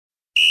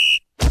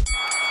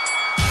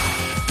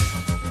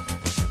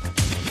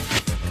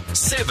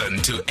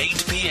7 to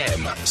 8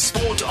 p.m.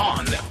 Sport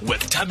On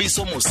with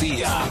Thabiso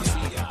Mosia.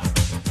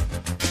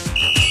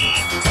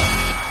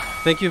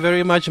 Thank you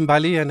very much,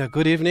 Mbali, and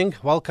good evening.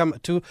 Welcome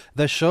to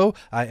the show.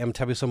 I am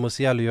Thabiso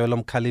Mosia.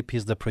 Luyolo Mkhaliphi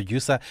is the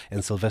producer,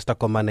 and Sylvester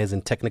Komane is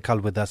in technical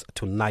with us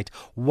tonight.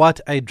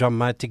 What a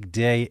dramatic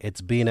day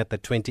it's been at the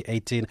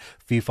 2018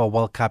 FIFA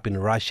World Cup in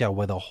Russia,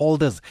 where the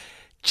holders,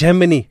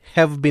 Germany,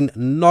 have been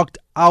knocked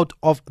out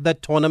of the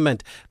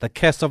tournament. The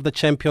curse of the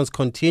champions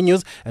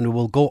continues, and we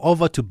will go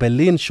over to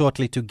Berlin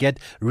shortly to get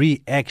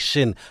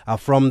reaction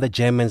from the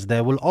Germans.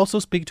 They will also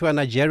speak to a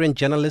Nigerian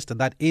journalist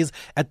that is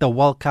at the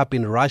World Cup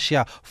in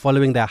Russia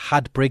following their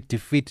heartbreak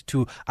defeat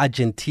to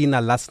Argentina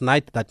last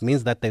night. That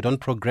means that they don't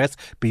progress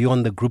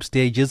beyond the group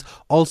stages.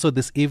 Also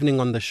this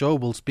evening on the show,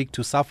 we'll speak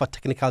to SAFA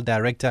Technical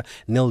Director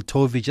Neil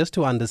Tovey just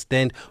to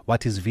understand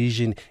what his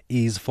vision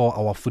is for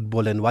our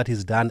football and what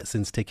he's done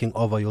since taking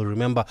over. You'll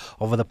remember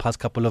over the past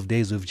couple of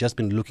days, we've just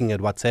been looking at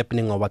what's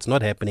happening or what's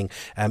not happening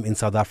in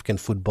South African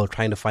football,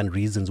 trying to find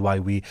reasons why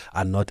we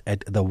are not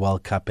at the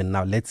World Cup. And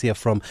now let's hear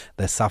from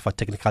the SAFA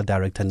Technical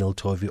Director Neil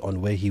Tovey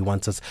on where he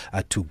wants us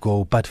to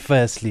go. But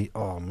firstly,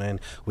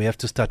 we have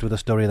to start with a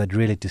story that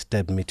really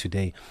disturbed me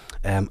today.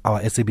 Our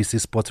SABC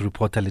Sports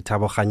reporter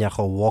Lethabo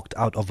Kganyago walked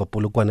out of a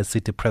Polokwane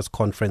City press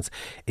conference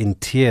in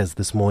tears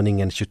this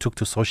morning, and she took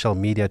to social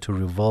media to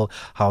reveal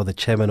how the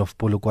chairman of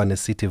Polokwane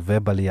City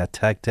verbally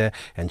attacked her,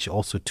 and she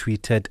also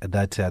tweeted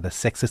that the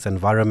sexist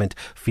environment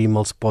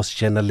female sports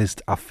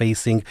journalists are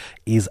facing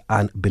is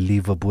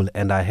unbelievable.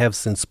 And I have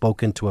since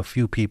spoken to a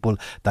few people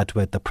that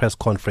were at the press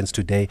conference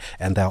today,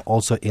 and they are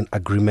also in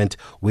agreement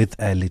with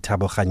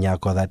Lethabo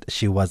Kganyago that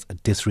she was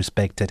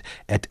disrespected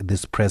at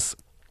this press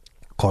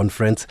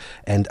conference.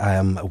 And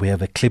we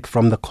have a clip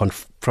from the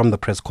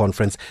press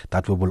conference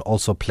that we will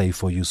also play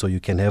for you, so you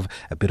can have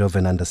a bit of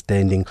an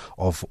understanding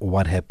of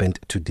what happened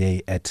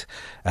today at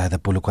the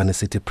Polokwane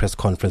City press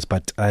conference.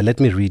 But let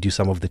me read you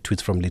some of the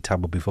tweets from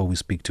Lethabo before we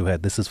speak to her.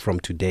 This is from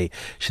today.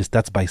 She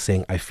starts by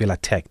saying, "I feel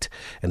attacked."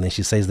 And then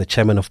she says, "The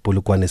chairman of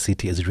Polokwane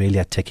City is really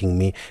attacking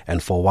me,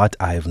 and for what,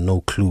 I have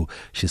no clue."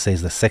 She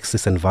says, "The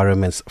sexist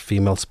environments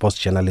female sports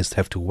journalists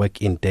have to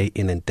work in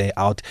and day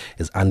out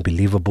is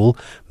unbelievable.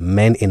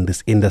 Men in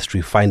this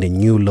industry find a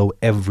new low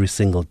every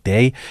single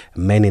day.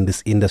 Men in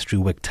this industry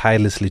work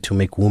tirelessly to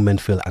make women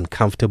feel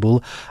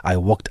uncomfortable. I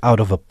walked out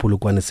of a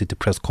Polokwane City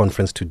press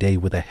conference today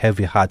with a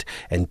heavy heart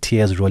and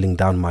tears rolling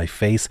down my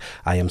face.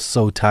 I am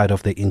so tired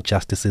of the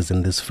injustices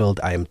in this field.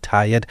 I am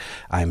tired.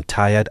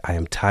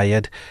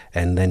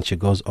 And then she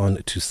goes on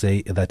to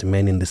say that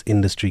men in this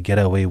industry get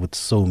away with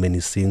so many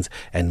sins,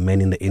 and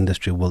men in the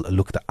industry will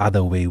look the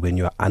other way when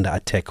you are under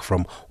attack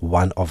from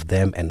one of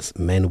them, and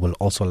men will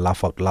also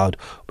laugh out loud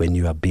when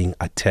you are being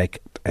attacked."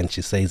 And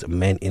she says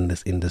men in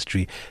this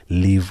industry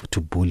live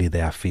to bully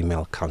their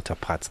female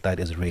counterparts. That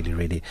is really,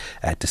 really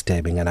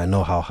disturbing. And I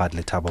know how hard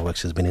Lethabo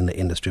works. She's been in the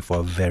industry for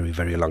a very,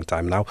 very long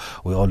time now.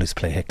 We always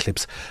play her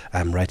clips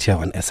right here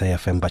on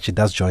SAFM, but she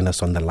does join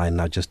us on the line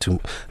now just to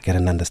get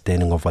an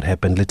understanding of what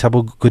happened.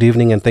 Lethabo, good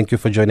evening, and thank you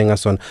for joining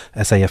us on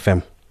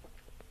SAFM.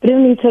 Good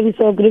evening,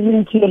 Thabiso. Good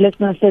evening to your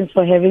listeners. Thanks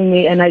for having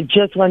me. And I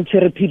just want to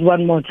repeat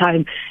one more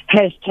time,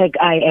 hashtag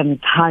I am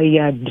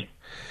tired.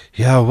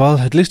 Yeah, well,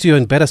 at least you're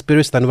in better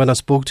spirits than when I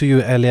spoke to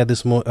you earlier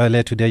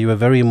today. You were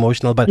very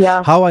emotional, but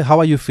yeah. How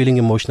are you feeling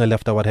emotional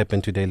after what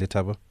happened today,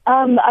 Lethabo?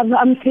 I'm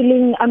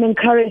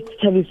encouraged,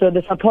 Thabiso.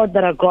 The support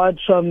that I got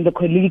from the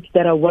colleagues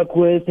that I work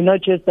with,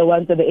 not just the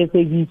ones at the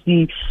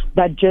SABC,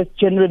 but just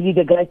generally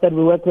the guys that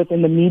we work with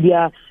in the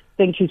media.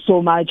 Thank you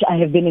so much. I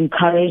have been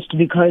encouraged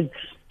because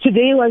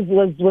today was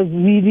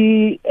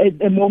really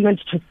a moment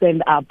to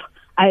stand up.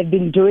 I have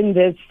been doing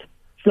this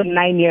for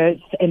 9 years,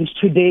 and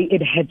today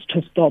it had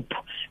to stop.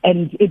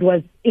 And it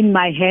was in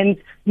my hands.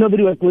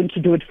 Nobody was going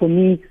to do it for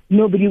me.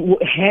 Nobody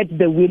had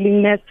the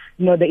willingness,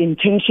 nor the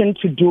intention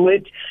to do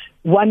it.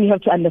 One, you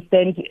have to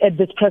understand, at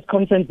this press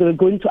conference, they were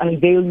going to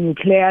unveil new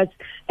players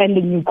and a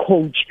new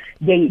coach.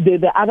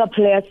 The other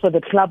players for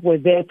the club were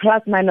there,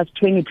 plus minus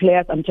 20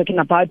 players. I'm talking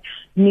about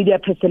media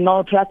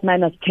personnel, plus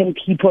minus 10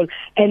 people,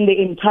 and the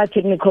entire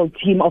technical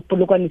team of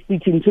Polokwane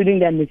City, including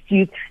their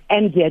masseuse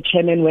and their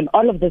chairman, when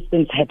all of these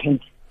things happened.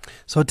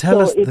 So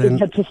tell us then. It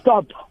had to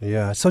stop.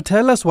 Yeah. So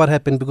tell us what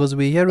happened, because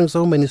we're hearing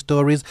so many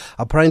stories.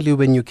 Apparently,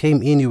 when you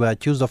came in, you were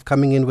accused of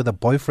coming in with a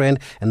boyfriend,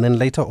 and then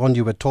later on,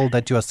 you were told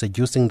that you are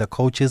seducing the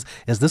coaches.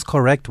 Is this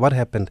correct? What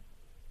happened?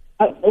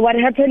 What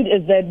happened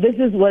is that this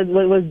was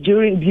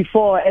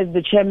before, as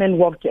the chairman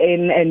walked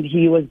in and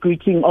he was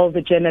greeting all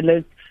the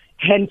journalists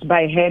hand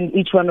by hand,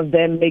 each one of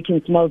them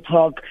making small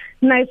talk,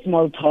 nice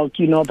small talk,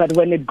 but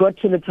when it got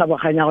to Lethabo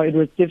Kganyago, it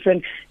was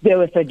different. There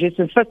were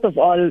suggestions. First of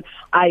all,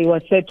 I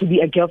was said to be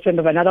a girlfriend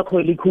of another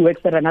colleague who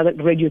works at another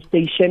radio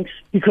station,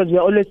 because we're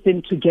always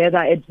seen together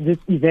at this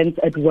event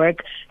at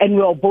work, and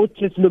we all both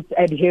just looked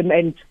at him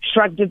and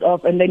shrugged it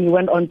off, and then he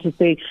went on to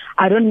say,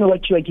 I don't know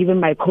what you are giving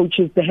my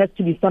coaches. There has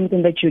to be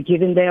something that you're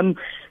giving them,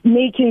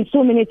 making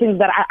so many things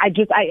that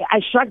I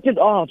shrugged it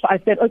off. I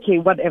said, okay,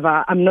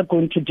 whatever, I'm not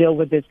going to deal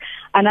with this.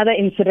 Another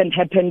incident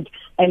happened,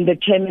 and the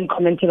chairman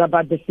commented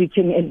about the city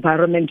seating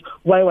environment?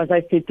 Why was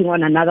I sitting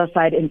on another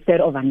side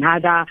instead of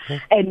another?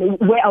 And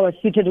where I was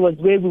seated was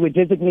where we were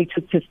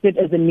designated to sit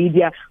as a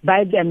media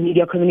by the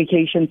media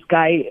communications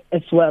guy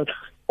as well.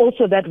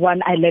 Also, that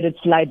one, I let it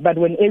slide. But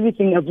when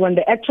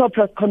the actual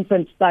press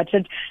conference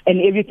started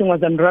and everything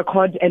was on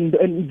record and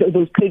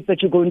those clips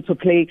that you're going to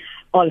play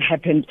all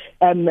happened.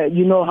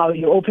 You know how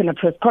you open a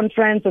press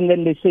conference and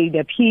then they say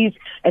their piece,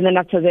 and then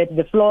after that,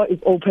 the floor is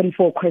open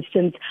for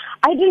questions.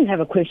 I didn't have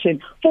a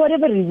question. For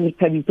whatever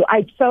reason, so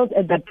I felt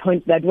at that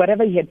point that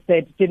whatever he had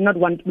said did not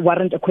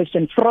warrant a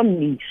question from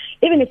me,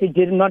 even if it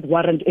did not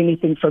warrant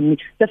anything from me.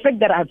 The fact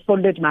that I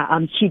folded my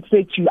arms should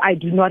say to you, I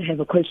do not have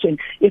a question.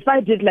 If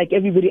I did like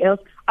everybody else,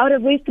 I would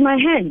have raised my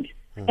hand,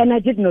 and I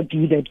did not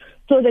do that.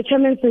 So the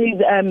chairman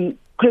says,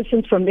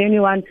 questions from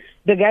anyone.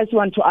 The guys who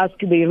want to ask,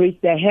 they raise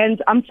their hands.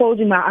 I'm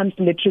folding my arms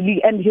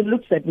literally, and he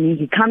looks at me.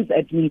 He comes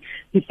at me.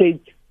 He says,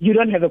 you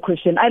don't have a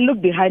question. I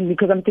look behind me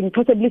because I'm thinking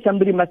possibly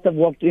somebody must have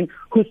walked in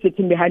who's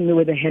sitting behind me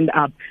with a hand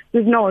up. He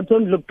says, no,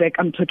 don't look back.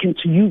 I'm talking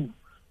to you.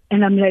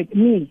 And I'm like,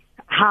 me?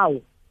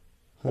 How?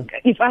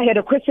 If I had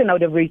a question, I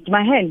would have raised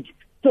my hand.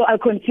 So I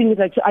continue,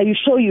 like, so are you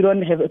sure you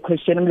don't have a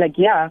question? I'm like,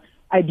 yeah,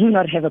 I do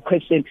not have a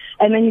question.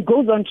 And then he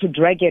goes on to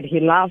drag it. He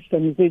laughs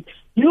and he says,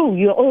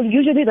 you're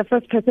usually the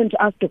first person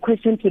to ask a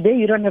question. Today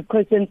you don't have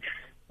questions,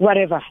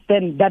 whatever.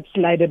 Then that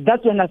slided.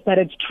 That's when I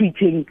started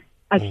tweeting.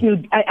 I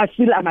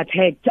feel I'm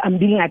attacked. I'm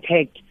being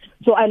attacked.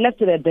 So I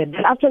left it at that.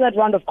 And after that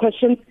round of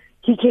questions,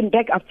 he came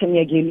back after me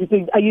again. He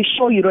says, are you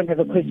sure you don't have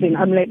a question?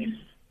 I'm like,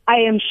 I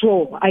am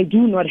sure I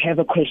do not have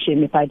a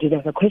question. If I did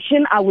have a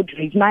question, I would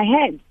raise my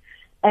hand.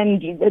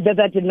 And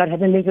that did not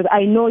happen. He said,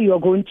 I know you are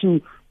going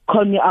to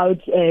call me out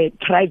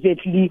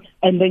privately,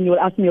 and then you'll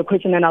ask me a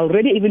question, and I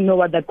already even know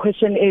what that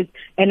question is,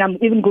 and I'm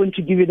even going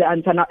to give you the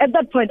answer now. At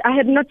that point, I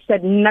had not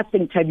said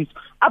nothing, Tabis.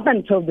 Up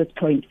until this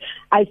point,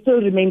 I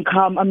still remain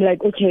calm. I'm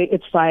like, okay,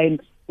 it's fine,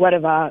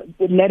 whatever,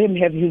 let him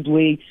have his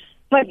way.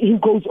 But he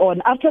goes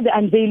on. After the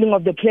unveiling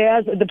of the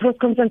players, the press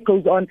conference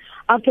goes on.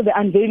 After the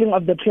unveiling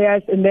of the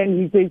players, and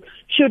then he says,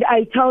 should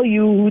I tell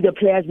you who the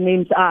players'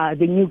 names are,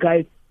 the new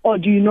guys, or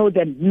do you know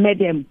them,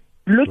 madam?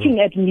 Looking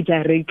at me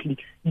directly.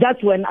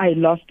 That's when I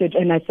lost it,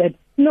 and I said,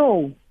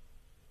 no,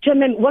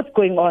 Chairman, what's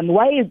going on?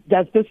 Why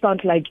does this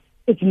sound like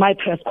it's my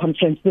press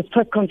conference? This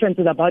press conference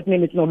is about me,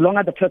 and it's no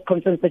longer the press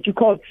conference that you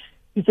called.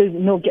 He says,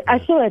 no,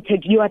 I saw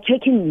you are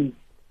attacking me.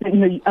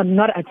 No, I'm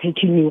not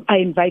attacking you. I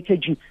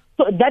invited you.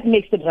 So that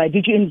makes it right.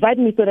 Did you invite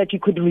me so that you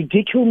could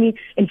ridicule me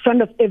in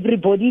front of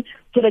everybody,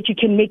 so that you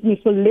can make me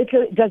feel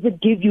little? Does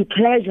it give you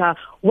pleasure?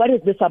 What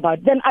is this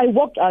about? Then I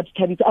walked out,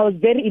 Tabitha. I was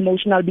very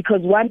emotional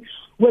because, one,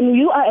 when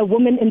you are a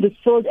woman in this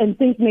field and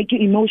things make you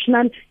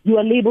emotional, you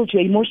are labeled,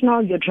 you're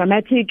emotional, you're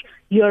dramatic,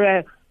 you're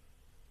a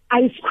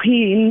ice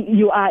queen,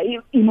 you are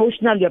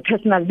emotional, you're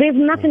personal. There's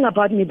nothing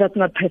about me that's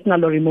not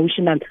personal or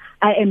emotional.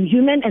 I am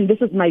human, and this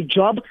is my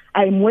job.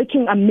 I'm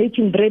working, I'm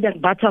making bread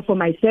and butter for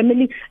my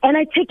family, and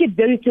I take it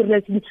very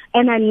seriously,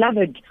 and I love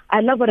it.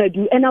 I love what I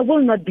do, and I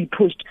will not be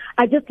pushed.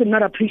 I just did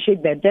not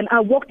appreciate that. Then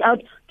I walked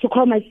out to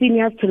call my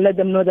seniors to let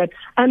them know that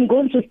I'm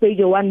going to stage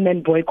a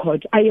one-man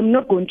boycott. I am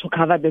not going to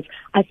cover this.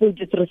 I feel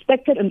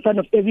disrespected in front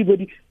of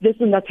everybody. This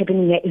is not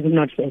happening here is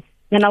not fair.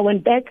 Then I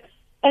went back,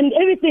 and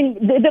everything,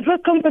 the press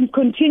conference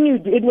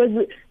continued. It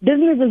was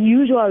business as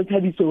usual,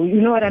 Tabiso.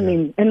 You know what I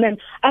mean? And then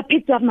I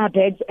picked up my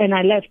bags and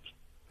I left.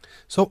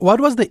 So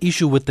what was the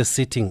issue with the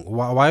sitting?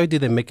 Why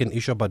did they make an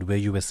issue about where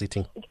you were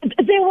sitting?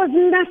 There was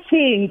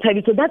nothing,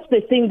 Tabiso. That's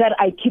the thing that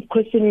I keep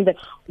questioning, that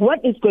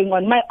what is going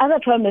on. My other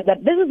problem is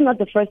that this is not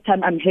the first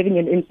time I'm having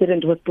an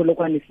incident with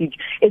Polokwane City.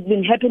 It's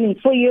been happening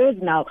for years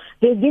now.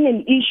 There's been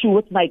an issue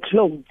with my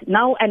clothes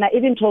now, and I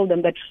even told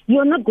them that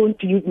you're not going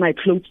to use my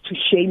clothes to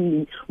shame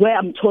me, where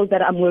I'm told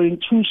that I'm wearing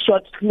too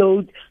short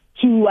clothes,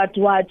 too what.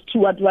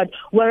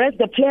 Whereas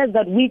the players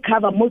that we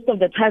cover most of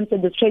the times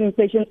at the training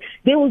sessions,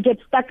 they will get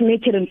stuck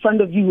naked in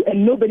front of you,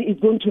 and nobody is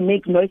going to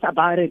make noise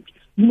about it.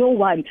 No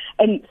one.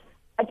 And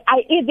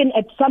I even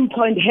at some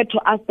point had to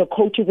ask the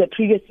coaches the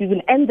previous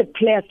season and the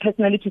players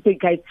personally to say,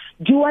 guys,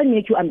 do I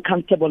make you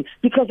uncomfortable?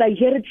 Because I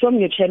hear it from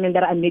your chairman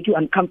that I make you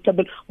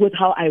uncomfortable with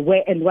how I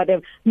wear and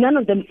whatever. None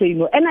of them say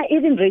no. And I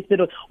even raised it.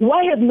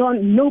 Why have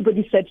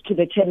nobody said to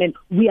the chairman,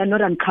 we are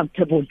not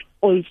uncomfortable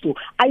also?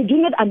 I do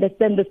not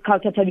understand this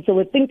culture, Tabiso,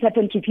 when things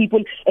happen to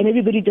people and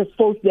everybody just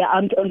folds their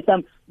arms on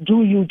some,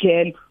 do you,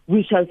 girl?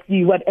 We shall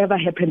see whatever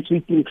happens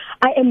with you.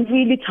 I am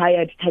really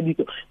tired,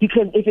 Tabiso,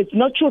 because if it's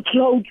not your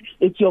clothes,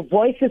 it's your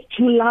voice is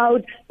too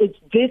loud, it's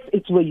this,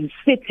 it's where you're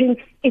sitting,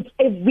 it's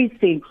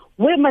everything.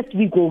 Where must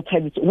we go,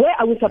 Tabiso? Where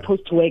are we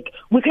supposed to work?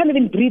 We can't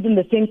even breathe in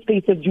the same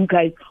space as you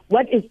guys.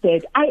 What is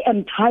that? I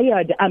am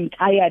tired. I'm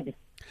tired.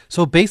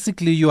 So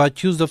basically you are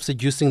accused of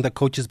seducing the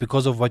coaches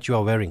because of what you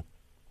are wearing.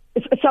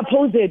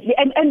 Supposedly.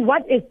 And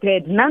what is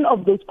that? None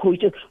of those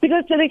coaches,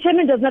 because the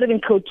chairman does not even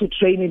coach to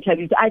train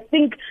interviews. I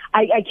think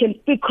I can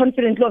speak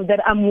confidently of that.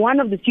 I'm one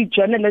of the few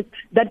journalists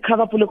that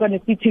cover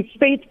Polokwane City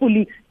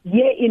faithfully,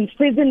 year in,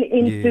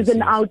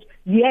 season out,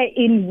 year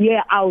in,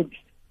 year out.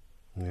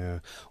 Yeah,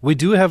 we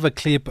do have a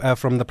clip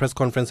from the press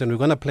conference, and we're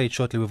going to play it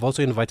shortly. We've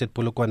also invited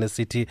Polokwane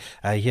City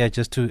here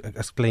just to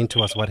explain to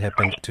us what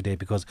happened today,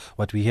 because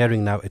what we're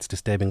hearing now, it's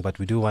disturbing, but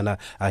we do want to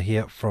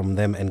hear from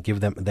them and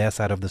give them their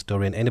side of the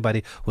story. And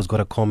anybody who's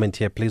got a comment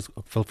here, please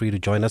feel free to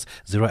join us.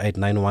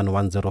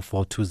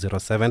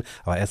 0891104207.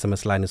 Our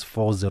SMS line is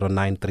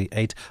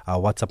 40938. Our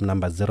WhatsApp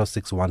number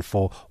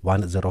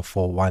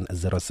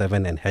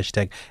 0614104107 and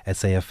hashtag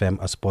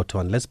SAFM Sport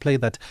On. Let's play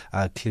that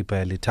clip,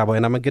 Litabo.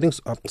 And I'm getting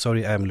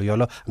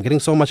Luyolo. I'm getting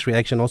so much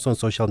reaction also on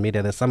social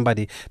media. There's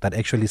somebody that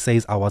actually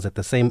says I was at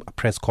the same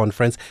press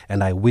conference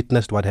and I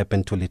witnessed what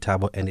happened to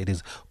Litabo, and it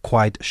is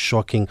quite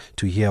shocking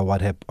to hear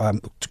what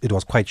happened. It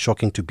was quite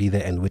shocking to be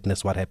there and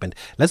witness what happened.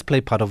 Let's play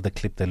part of the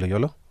clip there,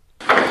 Luyolo.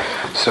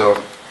 So,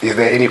 is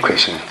there any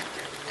question?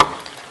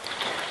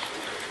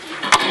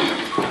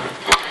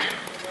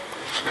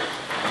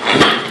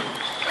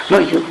 No,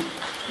 you.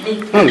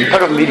 No, you're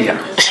part of media.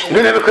 You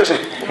don't have a question.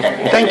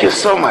 Thank you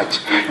so much.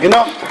 You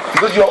know,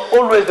 because you're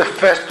always the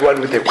first one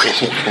with a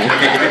question.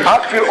 I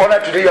feel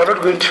honored today you're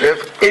not going to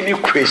have any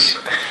question.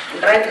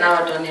 Right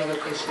now I don't have a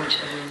question,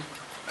 Chairman.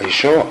 Are you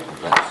sure?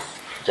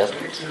 Just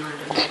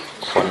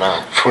for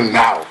now. For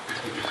now.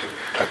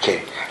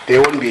 Okay.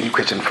 There won't be any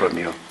question from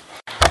you.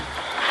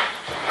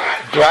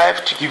 Do I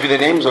have to give you the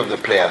names of the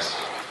players,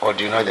 or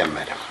do you know them,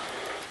 madam?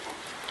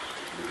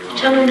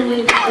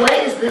 Chairman,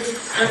 why is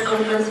this press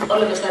conference all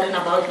of a sudden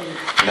about me?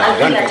 No, I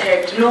feel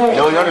attacked. No,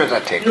 you're not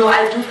attacked. No,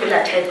 I do feel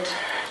attacked.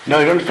 No,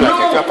 you don't feel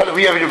attacked.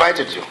 We have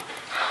invited you.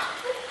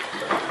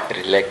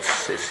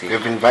 Relax, Ceci. We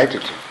have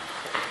invited you.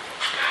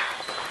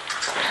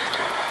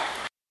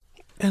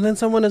 And then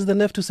someone has the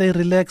nerve to say,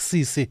 relax,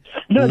 Sisi.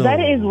 No, that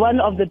is one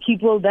of the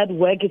people that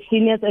work as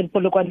seniors at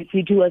Polokwane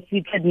City who was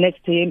seated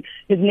next to him.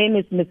 His name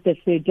is Mr.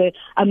 Sete.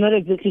 I'm not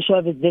exactly sure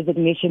of his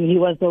designation. He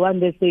was the one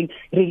there saying,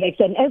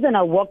 relax. And as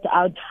I walked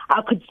out,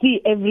 I could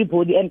see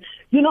everybody. And,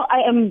 you know,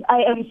 I am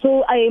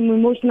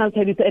emotional,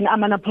 and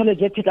I'm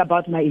unapologetic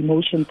about my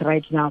emotions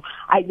right now.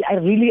 I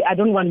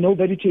don't want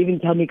nobody to even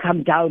tell me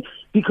calm down,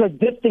 because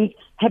these things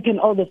happen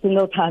all the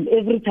single time,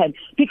 every time.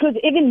 Because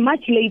even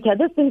much later,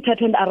 this thing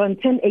happened around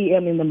 10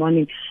 a.m. in the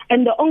morning.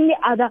 And the only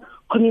other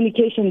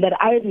communication that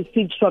I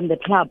received from the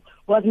club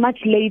was much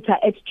later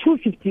at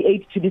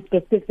 2:58 to be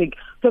specific,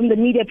 from the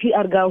media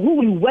PR guy who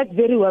we worked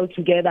very well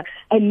together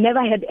and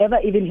never had ever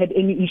even had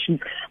any issues.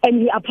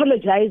 And he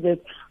apologizes.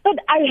 But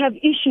I have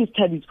issues,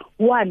 Tabis.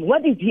 One,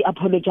 what is he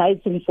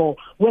apologizing for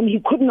when he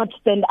could not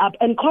stand up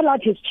and call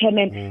out his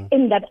chairman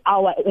in that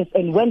hour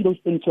and when those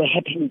things were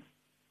happening?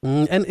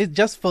 And it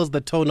just feels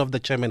the tone of the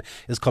chairman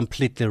is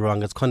completely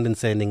wrong. It's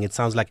condescending. It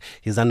sounds like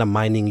he's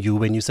undermining you.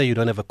 When you say you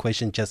don't have a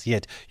question just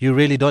yet, you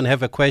really don't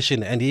have a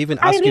question. And he even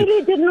asked you... I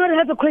really did not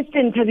have a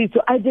question,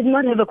 Tabiso. I did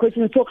not have a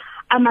question. So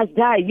I must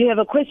die. You have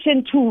a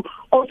question too.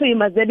 Also, you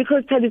must die.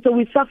 Because, Tabiso,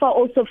 we suffer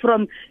also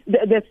from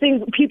the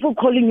things, people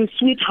calling you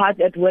sweetheart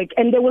at work.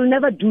 And they will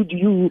never do to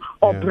you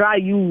or bra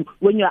you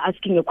when you're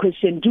asking a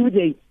question, do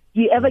they? Do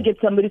you ever get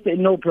somebody say,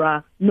 no,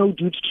 brah, no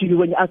dude to you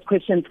when you ask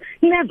questions?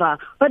 Never.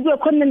 But we're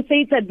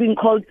compensated being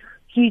called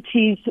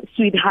sweeties,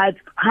 sweetheart,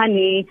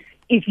 honey,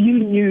 if you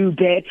knew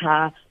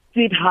better,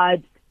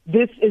 sweetheart,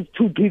 this is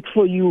too big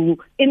for you,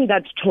 in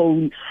that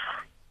tone.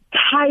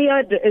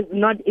 Tired is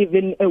not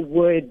even a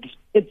word.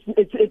 It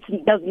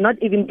does not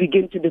even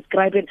begin to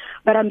describe it.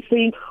 But I'm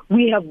saying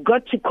we have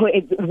got to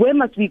coexist. Where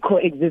must we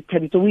coexist?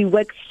 So we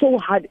work so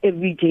hard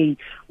every day.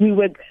 We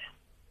work...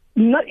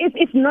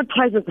 It's not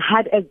twice as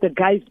hard as the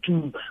guys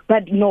do,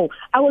 but no,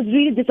 I was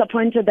really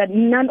disappointed that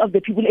none of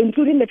the people,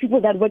 including the people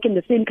that work in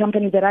the same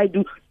company that I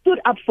do, stood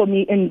up for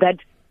me in that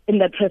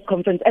press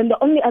conference. And the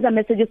only other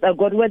messages I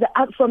got were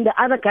from the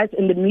other guys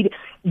in the media,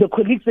 the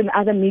colleagues in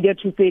other media,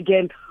 to say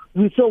again,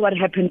 we saw what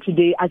happened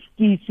today as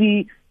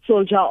TC,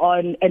 Soldier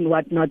On, and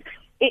whatnot.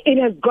 It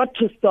has got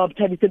to stop,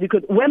 Tabitha,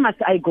 because where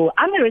must I go?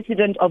 I'm a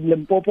resident of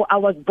Limpopo. I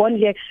was born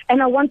here,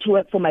 and I want to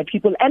work for my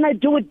people, and I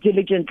do it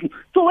diligently.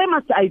 So where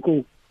must I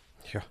go?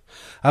 Sure.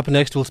 Up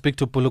next, we'll speak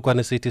to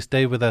Polokwane City.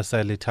 Stay with us,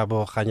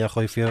 Litabo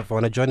Kganyago. If you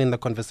want to join in the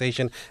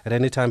conversation at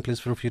any time, please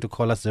feel free to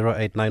call us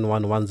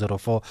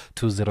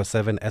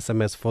 0891104207,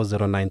 SMS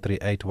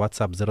 40938,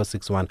 WhatsApp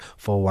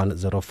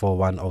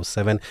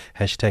 06141044107,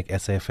 hashtag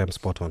SAFM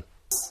Sport On.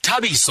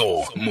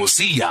 Tabiso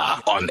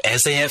Musia on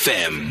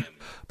SAFM.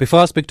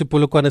 Before I speak to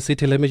Polokwane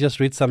City, let me just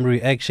read some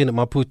reaction.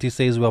 Maputi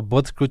says, we are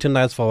both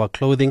scrutinized for our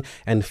clothing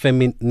and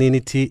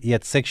femininity,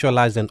 yet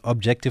sexualized and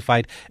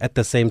objectified at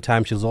the same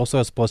time. She's also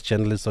a sports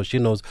journalist, so she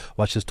knows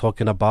what she's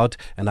talking about.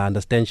 And I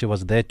understand she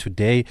was there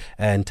today.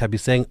 And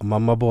Tabiseng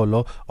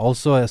Mamabolo,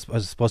 also a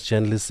sports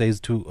journalist, says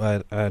to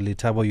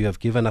Litabo, you have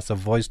given us a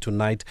voice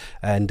tonight.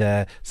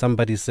 And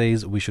somebody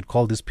says we should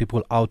call these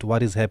people out.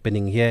 What is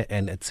happening here?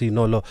 And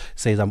Tsinolo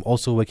says, I'm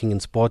also working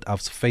in sport.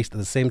 I've faced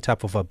the same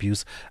type of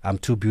abuse. I'm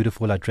too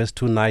beautiful. I dress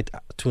too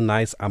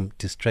nice. I'm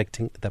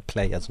distracting the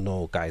players.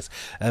 No, guys.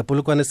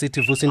 Polokwane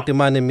City, Vusi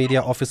Ntimane, media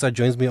officer,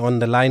 joins me on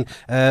the line.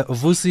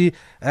 Vusi,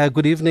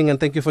 good evening and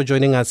thank you for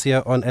joining us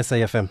here on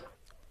SAFM.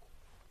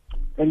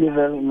 Thank you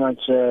very much,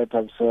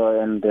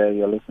 Tabso, and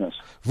your listeners.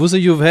 Vusi,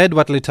 you've heard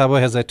what Letabo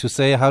has had to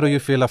say. How do you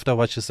feel after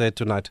what she said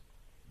tonight?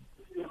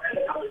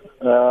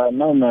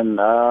 No, man.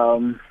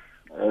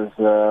 As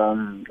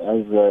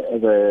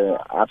a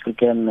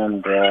African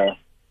and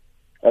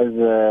as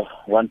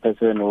one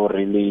person who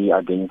really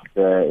against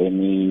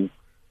anything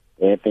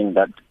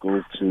that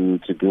goes to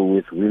do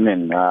with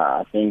women,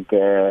 I think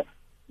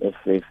if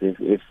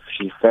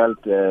she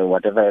felt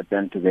whatever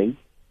happened today,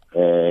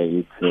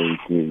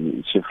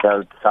 she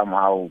felt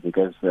somehow,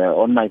 because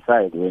on my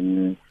side,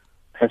 when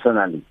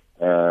personally,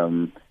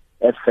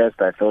 at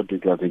first I thought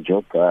it was a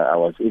joke. I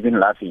was even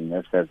laughing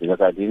at first because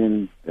I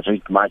didn't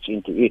read much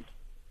into it.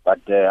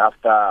 But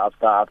after a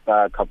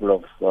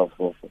couple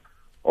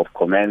of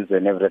comments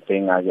and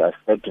everything, I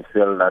started to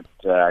feel that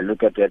I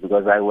look at her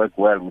because I work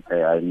well with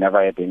her. I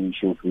never had any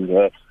issues with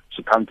her.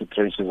 She comes to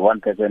training. She's one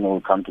person who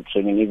will come to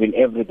training even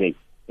every day,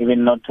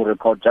 even not to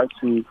record,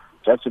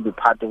 just to be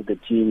part of the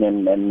team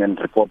and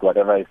report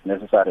whatever is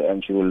necessary.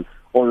 And she will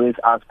always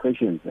ask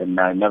questions. And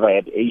I never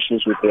had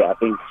issues with her. I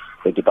think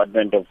the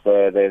Department of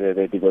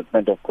the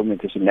Department of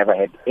Communication never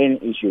had any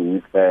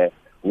issue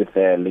with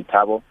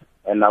Letabo.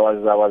 And I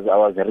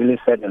was really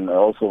sad, and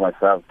also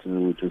myself,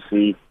 to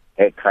see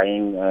her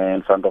crying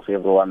in front of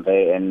everyone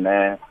there. And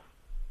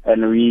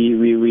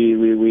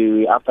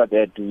we after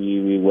that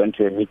we went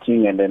to a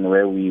meeting, and then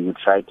where we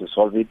tried to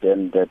solve it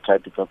and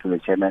tried to talk to the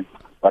chairman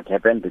what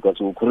happened,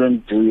 because we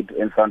couldn't do it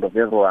in front of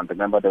everyone.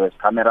 Remember, there was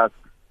cameras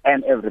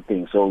and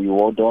everything, so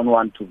you don't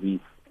want to be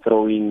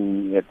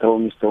throwing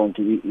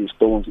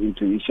stones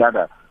into each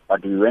other.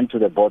 But we went to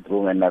the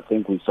boardroom, and I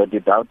think we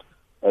sorted it out,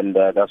 and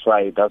that's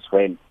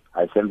when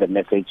I sent the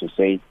message to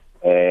say,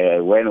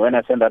 when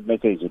I sent that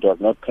message, it was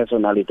not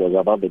personal, it was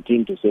about the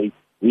team, to say,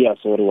 we are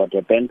sorry what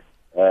happened.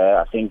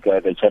 I think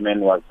the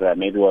chairman was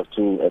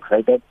too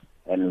excited,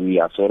 and we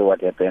are sorry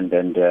what happened,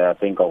 and I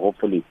think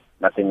hopefully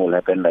nothing will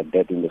happen like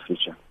that in the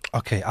future.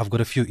 Okay, I've got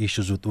a few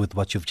issues with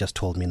what you've just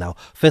told me now.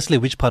 Firstly,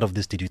 which part of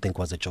this did you think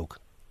was a joke?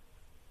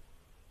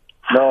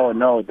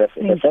 No. The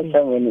first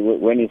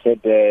time when he said,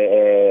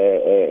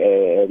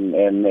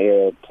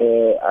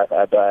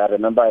 I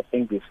remember, I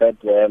think he said,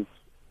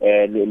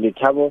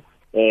 Letabo,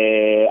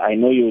 I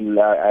know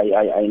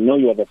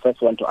you are the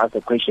first one to ask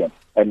a question,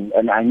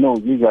 and I know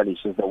usually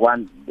she's the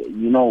one.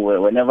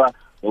 Whenever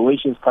the way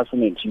she's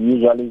passionate, she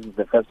usually is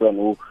the first one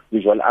who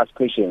usually asks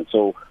questions.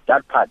 So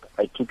that part,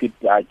 I took it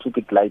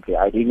lightly.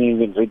 I didn't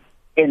even read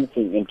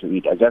anything into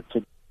it. I just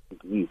took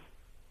it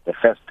the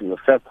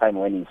first time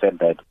when he said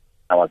that,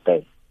 I was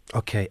there.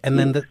 Okay, and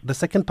then the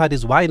second part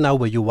is, why now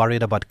were you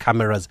worried about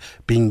cameras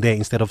being there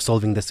instead of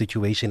solving the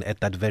situation at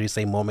that very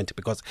same moment?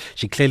 Because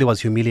she clearly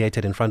was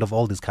humiliated in front of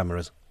all these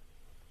cameras.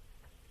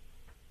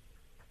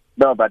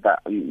 No, but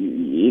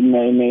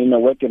in a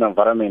working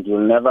environment,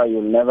 you'll never,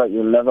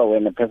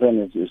 when a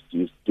person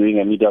is doing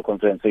a media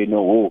conference, say,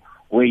 no,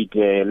 wait,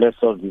 let's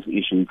solve this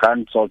issue. You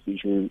can't solve the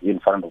issue in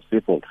front of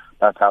people.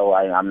 That's how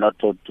I'm not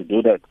taught to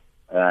do that.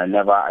 I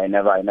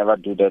never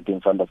do that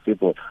in front of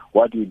people.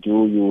 What you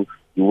do,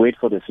 you wait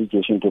for the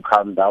situation to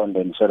calm down,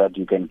 then, so that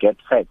you can get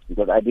facts.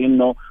 Because I didn't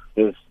know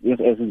this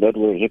that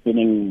were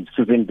happening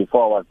even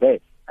before I was there.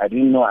 I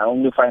didn't know. I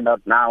only find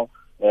out now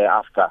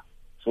after.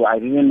 So I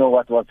didn't know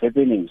what was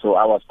happening. So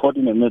I was caught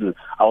in the middle.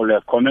 I would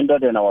have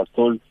commented, and I was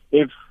told,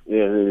 if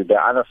the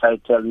other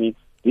side tell me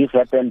this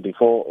happened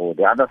before, or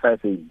the other side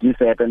says this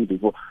happened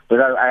before,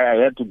 because I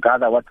had to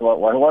gather what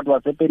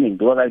was happening,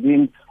 because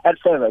at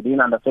first I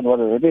didn't understand what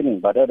was happening.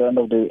 But at the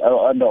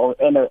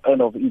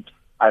end of it,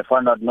 I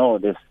found out, no,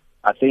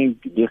 I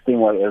think this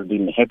thing has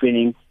been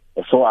happening.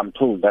 So I'm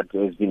told that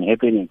it's been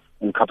happening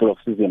in a couple of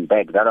seasons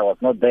back. That I was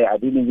not there. I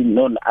didn't even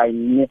know.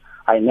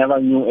 I never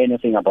knew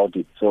anything about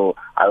it. So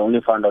I only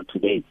found out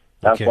today.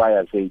 That's why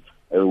I say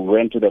we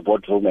went to the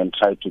boardroom and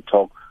tried to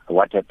talk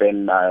what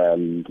happened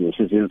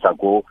seasons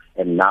ago,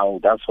 and now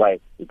that's why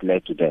it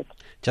led to that.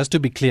 Just to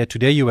be clear,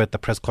 today you were at the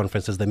press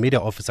conference as the media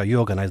officer. You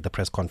organized the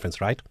press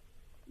conference, right?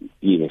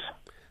 Yes.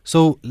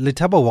 So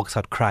Letabo walks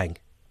out crying,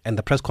 and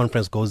the press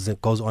conference goes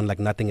on like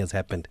nothing has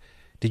happened.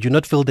 Did you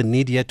not feel the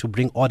need yet to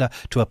bring order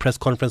to a press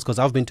conference? Because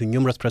I've been to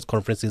numerous press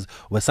conferences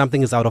where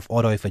something is out of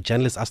order. If a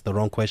journalist asks the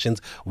wrong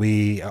questions,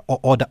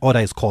 order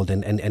is called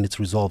and it's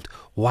resolved.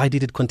 Why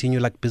did it continue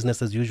like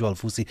business as usual,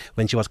 Vusi?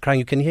 When she was crying,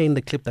 you can hear in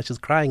the clip that she's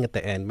crying at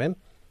the end, man.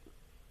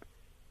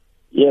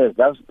 Yes,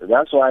 that's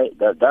why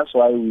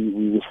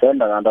we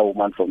send another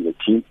woman from the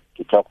team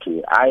to talk to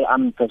her. I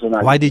am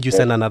personally. Why did you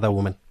send another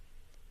woman?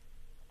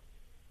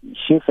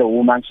 She's a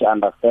woman, she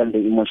understands the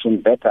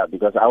emotion better,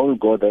 because I will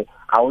go there,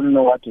 I will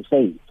know what to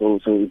say. So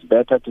it's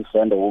better to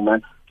send a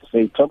woman to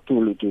say, talk to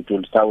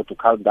Letabo to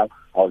calm down.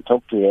 I'll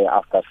talk to her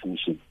after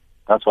finishing.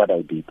 That's what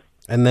I did.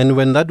 And then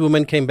when that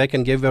woman came back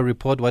and gave you a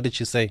report, what did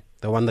she say?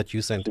 The one that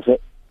you sent? She said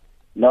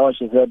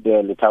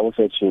Letabo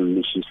said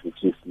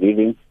she's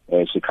leaving,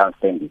 she can't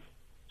stand it.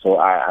 So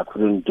I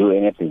couldn't do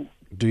anything.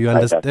 Do you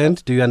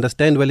understand? Do you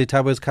understand where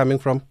Letabo is coming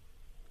from?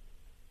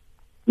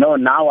 No,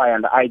 now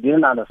I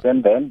didn't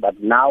understand then, but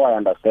now I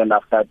understand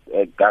after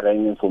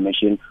gathering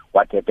information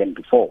what happened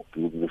before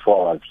I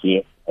was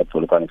here at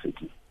Polokwane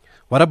City.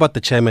 What about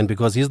the chairman?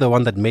 Because he's the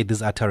one that made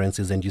these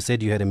utterances, and you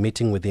said you had a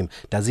meeting with him.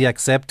 Does he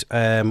accept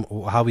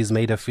how he's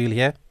made her feel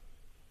here?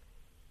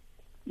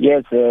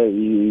 Yes,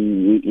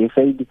 he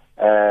said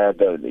there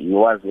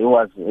was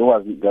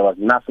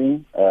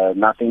nothing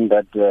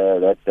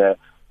that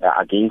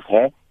against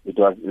her. It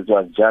was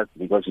just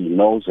because he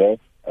knows her,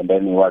 and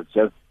then he was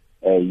just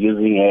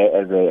using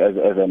her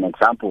as an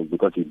example,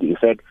 because he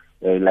said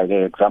like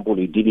an example,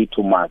 he did it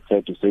to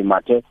Mate, to say,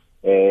 Mate,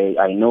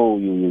 I know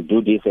you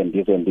do this and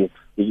this and this.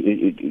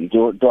 It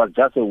was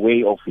just a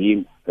way of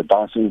him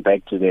bouncing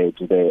back to the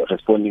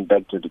responding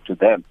back to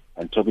them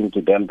and talking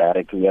to them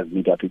directly as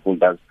media people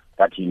that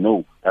he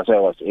know. That's why I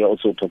was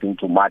also talking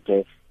to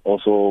Mate,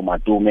 also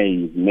Matume.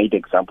 He made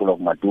example of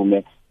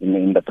Matume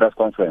in the press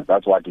conference.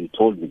 That's what he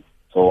told me.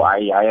 So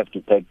I have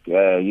to take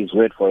his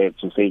word for it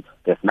to say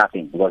there's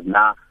nothing, because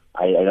now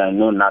I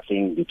know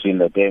nothing between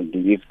them,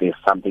 if there's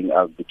something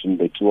else between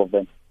the two of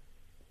them.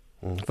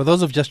 For those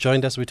who've just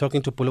joined us, we're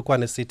talking to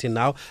Polokwane City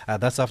now.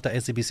 That's after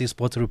SABC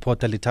sports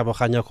reporter Litabo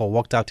Kganyako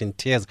walked out in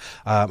tears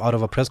out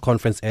of a press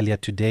conference earlier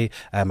today,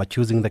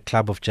 accusing the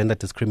club of gender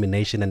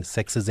discrimination and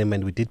sexism.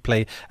 And we did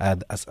play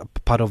as a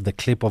part of the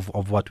clip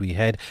of what we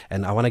heard.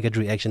 And I want to get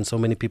reaction. So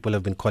many people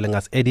have been calling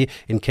us. Eddie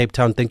in Cape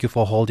Town, thank you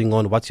for holding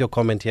on. What's your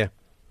comment here?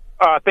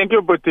 Thank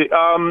you, Buti.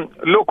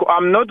 Look,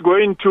 I'm not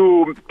going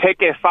to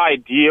take a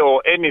side here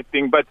or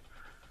anything, but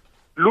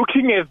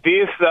looking at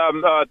this,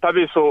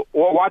 Tabiso,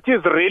 what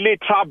is really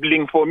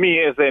troubling for me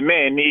as a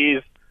man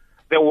is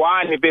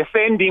the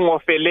sending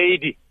of a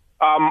lady,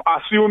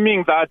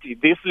 assuming that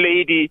this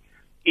lady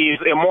is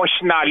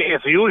emotional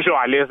as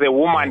usual as a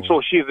woman,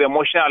 so she's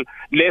emotional.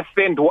 Let's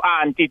send her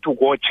auntie to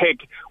go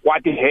check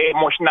what her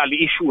emotional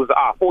issues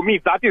are. For me,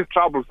 that is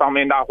troublesome,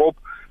 and I hope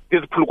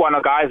these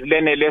Polokwane guys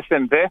learn a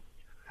lesson there.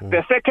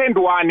 The second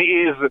one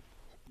is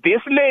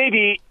this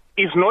lady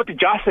is not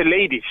just a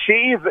lady. She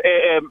is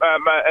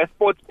a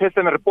sports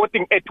person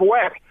reporting at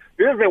work.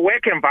 This is a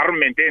work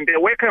environment, and the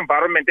work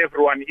environment,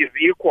 everyone is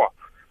equal.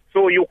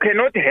 So you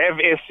cannot have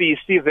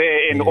SCC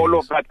there and all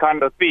of that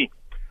kind of thing.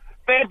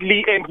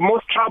 Thirdly, and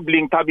most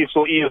troubling,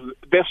 Tabiso, is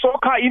the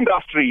soccer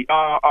industry.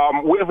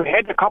 We've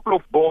had a couple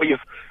of boys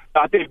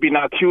that have been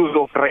accused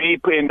of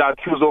rape and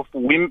accused of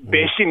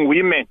bashing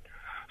women.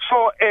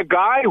 So a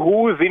guy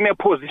who's in a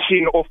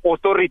position of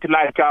authority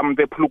like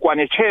the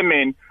Polokwane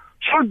chairman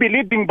should be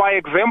leading by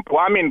example.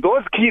 I mean,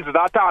 those kids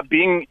that are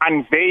being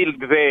unveiled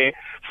there,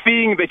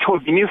 seeing the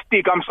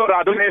chauvinistic, I'm sorry,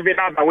 I don't have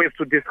another way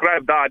to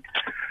describe that,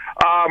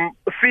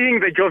 seeing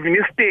the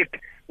chauvinistic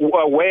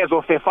ways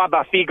of a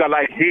father figure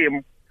like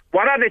him,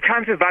 what are the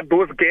chances that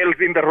those girls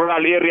in the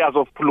rural areas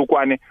of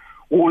Polokwane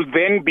will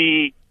then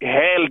be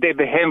held at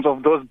the hands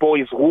of those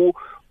boys who,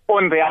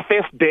 on their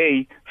first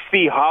day,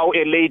 see how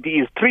a lady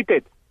is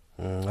treated?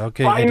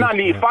 Okay.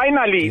 Finally,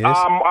 yes.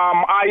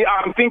 I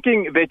am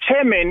thinking the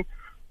chairman,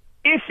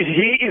 if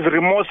he is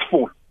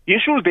remorseful, he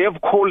should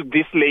have called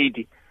this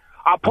lady,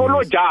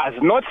 apologize,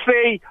 not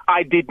say,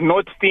 I did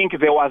not think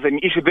there was an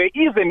issue. There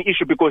is an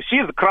issue because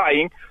she's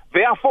crying.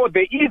 Therefore,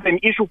 there is an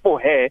issue for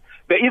her.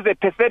 There is a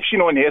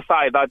perception on her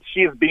side that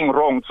she is being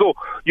wronged. So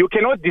you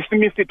cannot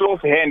dismiss it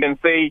offhand and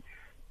say,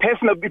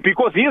 personal,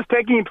 because he is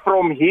taking it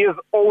from his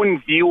own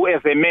view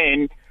as a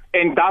man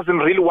and doesn't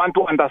really want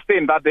to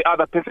understand that the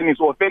other person is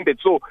offended.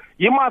 So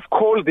he must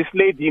call this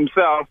lady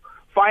himself,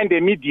 find a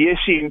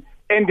mediation,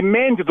 and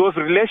mend those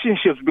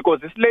relationships,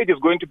 because this lady is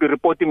going to be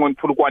reporting on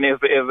Polokwane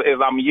as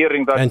I'm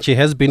hearing that. And she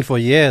has been for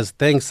years.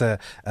 Thanks,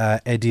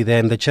 Eddie.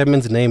 Then the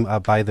chairman's name,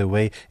 by the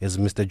way, is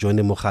Mr.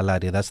 Johnny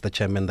Mukhaladi. That's the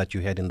chairman that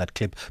you heard in that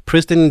clip.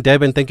 Preston in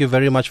Durban, thank you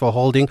very much for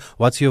holding.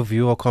 What's your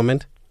view or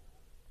comment?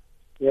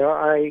 Yeah,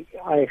 I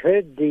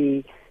heard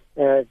the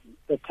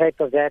tape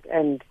of that,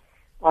 and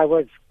I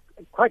was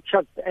quite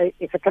shocked.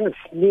 It's a kind of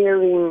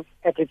sneering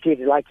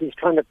attitude, like he's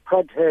trying to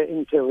prod her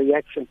into a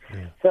reaction.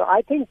 Yeah. So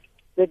I think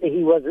whether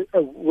he was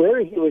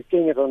aware he was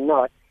doing it or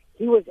not,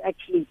 he was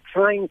actually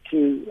trying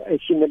to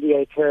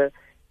humiliate her,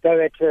 go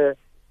at her,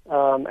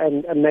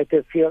 and make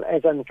her feel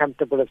as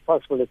uncomfortable as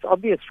possible. It's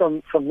obvious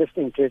from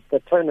listening to the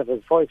tone of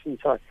his voice and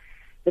so on.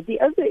 But the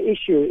other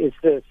issue is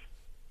this.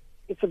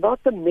 It's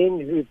about the men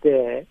who are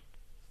there,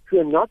 who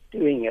are not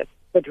doing it,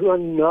 but who are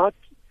not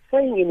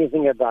saying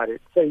anything about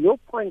it. So your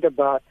point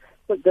about,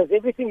 well, does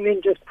everything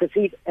then just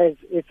proceed as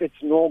if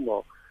it's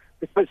normal?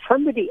 Because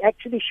somebody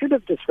actually should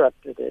have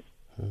disrupted it.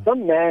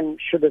 Some man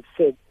should have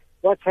said,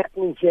 what's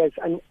happening here is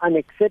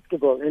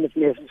unacceptable, and if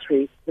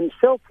necessary,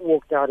 himself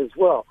walked out as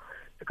well.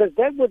 Because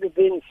that would have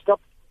then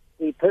stopped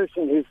the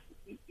person who's,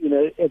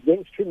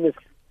 against whom this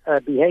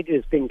behavior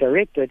is being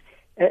directed,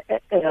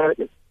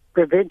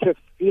 prevent her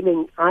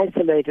feeling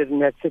isolated in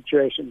that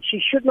situation. She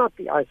should not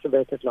be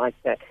isolated like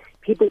that.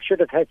 People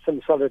should have had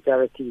some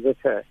solidarity with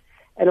her.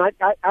 And I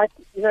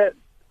think there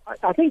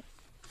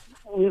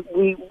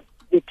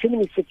are too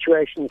many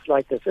situations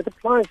like this. It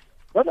applies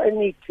not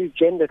only to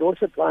gender, it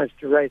also applies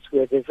to race,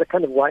 where there's a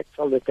kind of white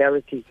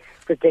solidarity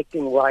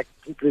protecting white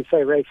people who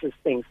say racist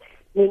things.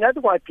 I mean, other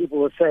white people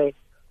will say,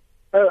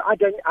 "Oh, I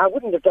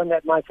wouldn't have done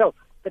that myself."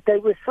 but they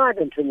were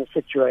silent in the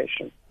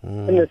situation.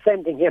 And the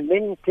same thing here.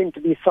 Men tend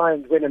to be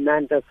silent when a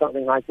man does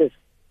something like this.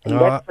 And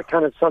that's the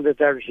kind of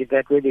solidarity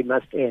that really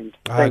must end.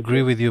 I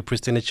agree with you,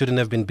 Pristine. It shouldn't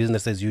have been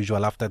business as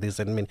usual after this.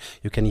 I mean,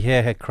 you can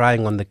hear her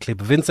crying on the clip.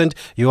 Vincent,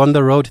 you're on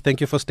the road.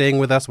 Thank you for staying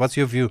with us. What's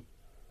your view?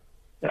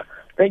 Yeah.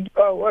 Thank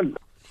you. I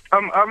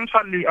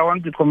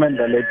want to commend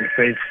the lady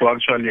Faith for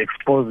actually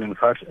exposing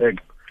such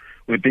acts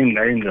within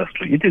the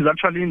industry. It is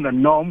actually in the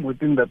norm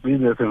within the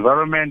business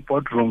environment,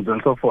 boardrooms,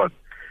 and so forth.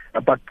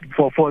 But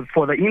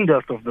for the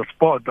industry of the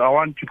sport, I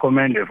want to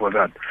commend her for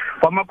that.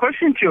 But my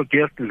question to your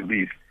guest is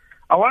this: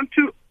 I want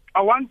to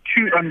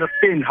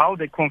understand how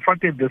they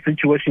confronted the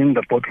situation in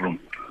the boardroom.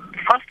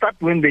 First, that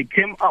when they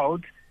came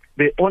out,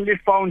 they only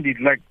found it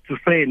like to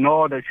say,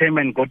 no, the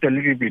chairman got a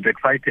little bit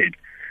excited,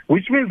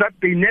 which means that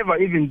they never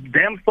even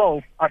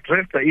themselves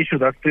addressed the issue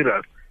that's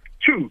serious.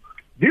 Two,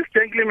 this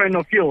gentleman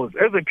of yours,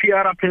 as a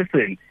PR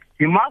person,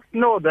 he must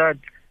know that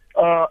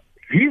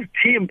his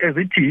team, as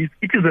it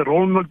is a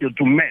role model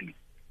to men,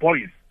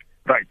 boys,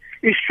 right?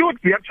 It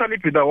should be actually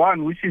be the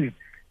one which is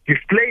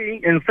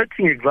displaying and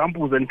setting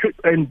examples and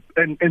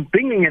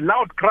bringing a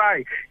loud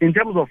cry in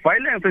terms of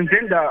violence and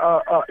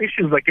gender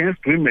issues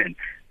against women.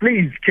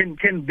 Please,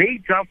 can they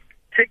just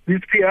take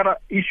this PR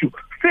issue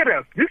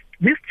serious?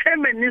 This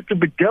chairman needs to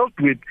be dealt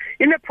with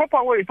in a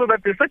proper way so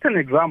that they set an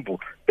example.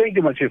 Thank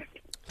you, my chief.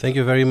 Thank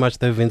you very much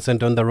there,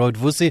 Vincent, on the road.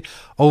 Vusi,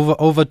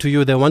 over to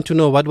you. They want to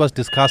know what was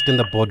discussed in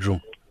the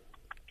boardroom.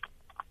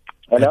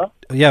 Hello?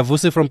 Yeah,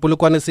 Vusi from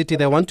Polokwane City.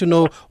 They want to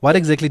know what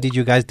exactly did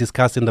you guys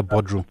discuss in the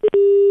boardroom?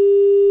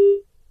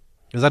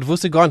 Is that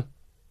Vusi gone?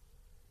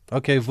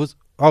 Okay, Vusi.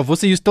 Oh,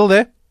 Vusi, you still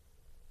there?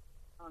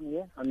 I'm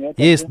here.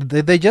 Yes,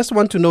 they just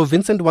want to know,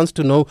 Vincent wants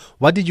to know,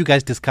 what did you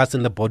guys discuss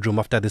in the boardroom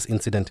after this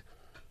incident?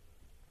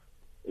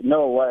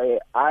 No,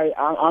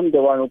 I'm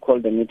the one who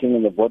called the meeting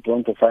in the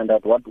boardroom to find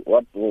out what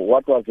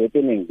was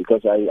happening,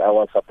 because I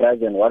was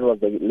surprised and what was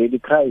the lady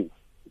crying,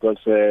 because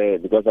I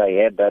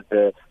heard that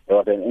there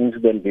was an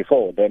incident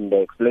before. Then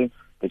the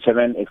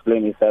chairman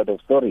explained his side of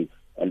the story,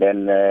 and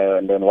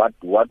then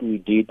what we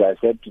did, I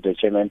said to the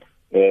chairman,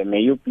 may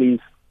you please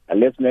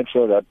let's make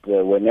sure that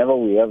whenever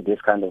we have this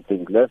kind of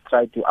thing, let's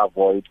try to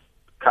avoid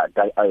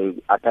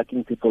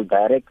attacking people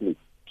directly.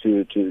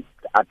 To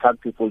attack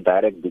people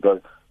direct,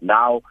 because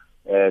now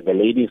the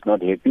lady is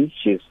not happy.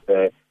 She's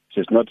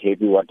not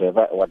happy.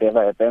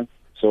 Whatever happens.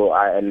 So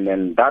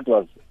and that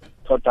was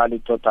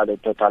totally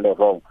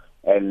wrong.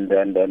 And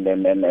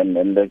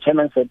the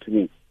chairman said to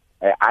me,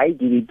 I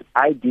did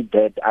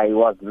that. I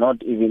was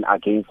not even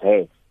against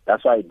her.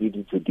 That's why I did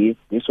it to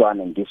this one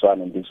and this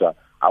one and this one.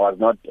 I was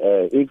not.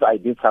 If I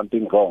did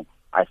something wrong,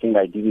 I think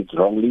I did it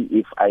wrongly.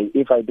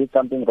 If I did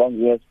something wrong,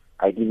 yes,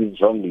 I did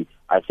it wrongly.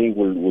 I think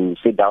we'll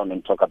sit down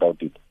and talk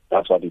about it.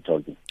 That's what he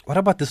told me. What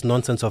about this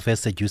nonsense of her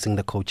seducing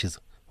the coaches?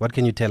 What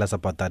can you tell us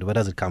about that? Where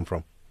does it come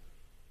from?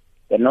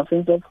 The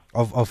nonsense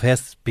of her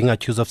being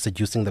accused of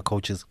seducing the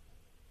coaches.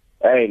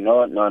 Hey,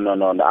 no. I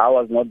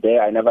was not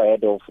there. I never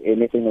heard of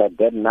anything like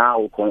that.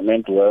 Now,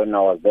 comment when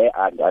I was there,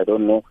 I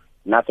don't know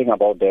nothing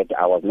about that.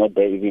 I was not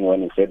there even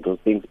when he said those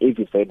things. If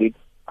he said it,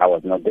 I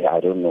was not there.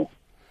 I don't know.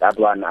 That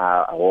one,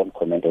 I won't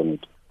comment on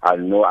it. I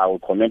will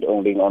comment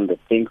only on the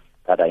things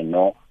that I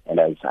know and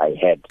I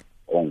heard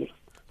only.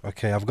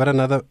 Okay, I've got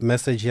another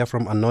message here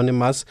from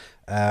Anonymous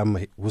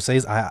who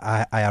says,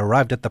 I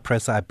arrived at the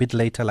presser a bit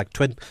later, like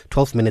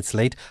 12 minutes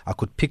late. I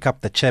could pick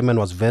up the chairman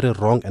was very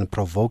wrong and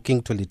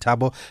provoking to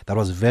Litabo. That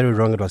was very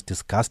wrong. It was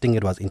disgusting.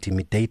 It was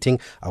intimidating.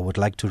 I would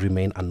like to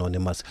remain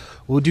anonymous.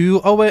 Would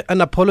you owe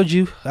an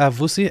apology,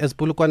 Vusi, as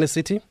Polokwane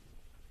City?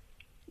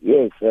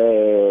 Yes,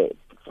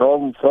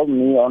 from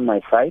me on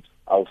my side,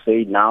 I'll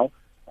say now,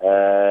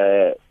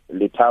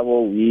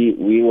 Litabo,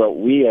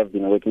 we have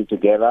been working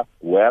together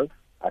well.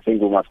 I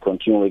think we must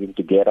continue working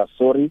together.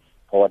 Sorry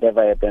for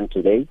whatever happened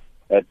today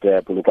at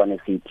Polokwane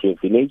City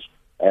Village,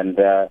 and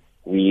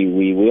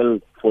we will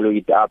follow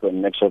it up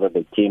and make sure that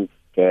the team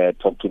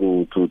talk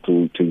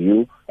to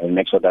you and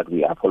make sure that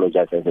we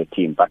apologize as a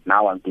team. But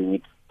now I'm doing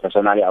it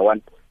personally. I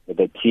want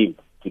the team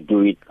to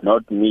do it,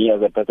 not me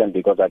as a person,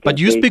 because I can. But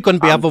you speak on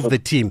behalf of the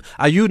team.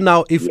 Are you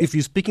now, if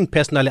you're speaking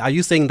personally, are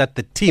you saying that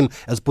the team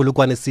as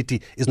Polokwane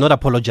City is not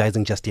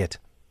apologizing just yet?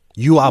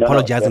 You are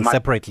apologizing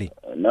separately.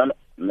 No,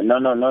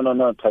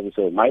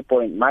 Tabiso. My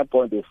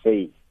point is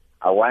saying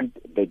I want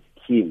the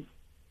team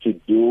to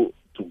do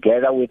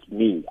together with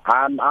me.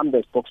 I'm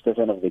the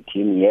spokesperson of the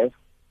team, yes,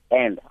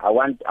 and I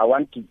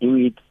want to do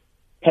it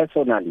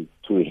personally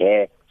to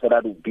her, so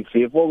that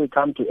before we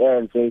come to her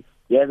and say,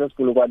 yes, as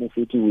Polokwane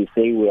City, we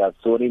say we are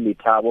sorry,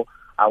 Litabo.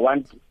 I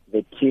want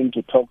the team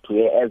to talk to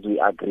her as we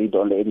agreed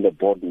in the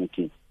board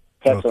meeting,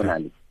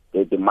 personally.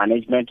 Okay. The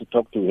management to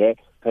talk to her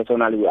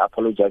personally. We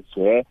apologize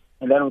to her,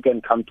 and then we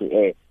can come to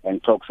her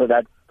and talk, so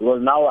that,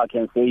 because now I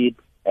can say it,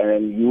 and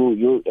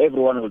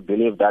everyone will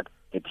believe that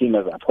the team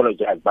has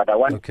apologized. But I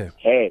want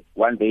her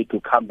one day to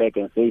come back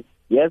and say,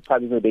 yes,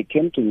 they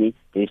came to me,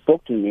 they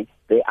spoke to me,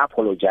 they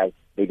apologized,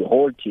 the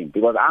whole team,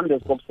 because I'm the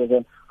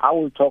spokesperson. I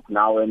will talk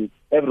now, and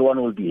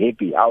everyone will be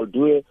happy. I'll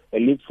do a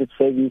lip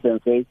service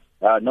and say,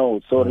 no,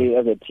 sorry,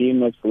 as a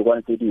team, as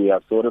Polokwane City, we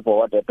are sorry for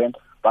what happened,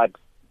 but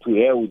to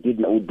her, we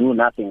do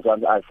nothing. So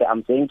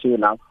I'm saying to you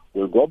now,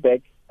 we'll go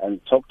back and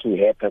talk to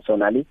her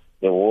personally,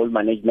 the whole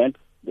management,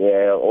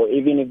 or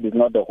even if it's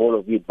not the whole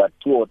of it, but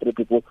 2 or 3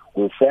 people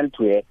will send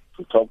to her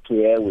to talk to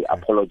her. We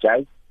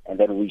apologize, and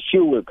then she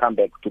will come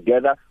back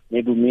together.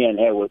 Maybe me and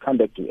her will come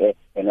back to her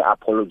and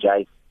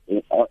apologize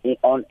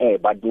on air,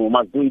 but we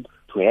must do it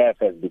to her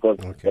first, because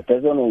the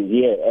person who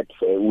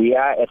we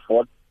are at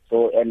fault.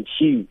 So, and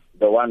she,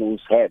 the one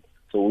who's hurt.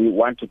 So we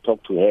want to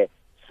talk to her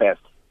first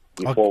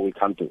before we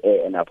come to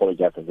air and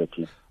apologize as a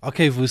team.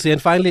 Okay, Vusi,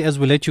 and finally, as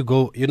we let you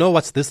go, you know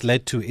what's this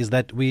led to is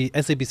that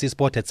SABC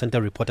Sport had sent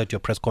a report at your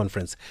press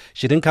conference.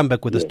 She didn't come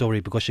back with the story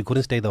because she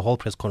couldn't stay the whole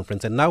press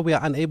conference. And now we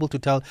are unable to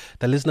tell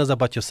the listeners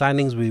about your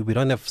signings. We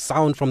don't have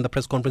sound from the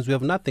press conference. We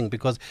have nothing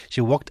because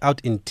she walked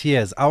out in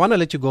tears. I want to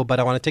let you go,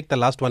 but I want to take the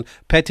last one.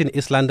 Pet in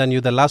East London,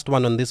 you're the last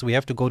one on this. We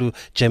have to go to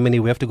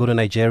Germany. We have to go to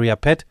Nigeria.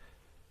 Pet?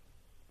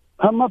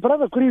 My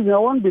brother Chris, I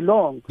won't be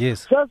long.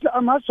 Yes. First, I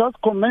must just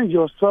commend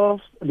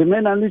yourself, the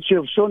manner in which you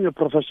have shown your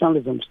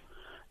professionalism,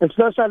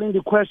 especially in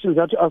the questions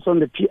that you asked on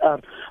the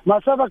PR.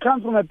 Myself, I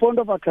come from a point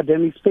of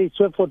academic space,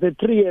 where for the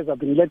 3 years I've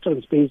been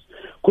lecturing space,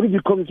 could it be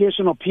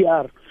communication or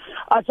PR?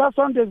 I just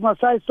want to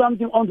emphasize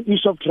something on the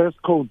issue of dress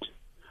code.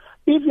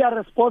 If you are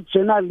a sports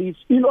journalist,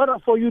 in order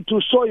for you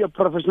to show your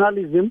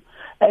professionalism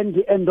and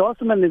the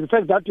endorsement and the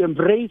fact that you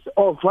embrace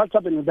of what's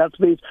happening in that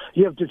space,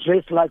 you have to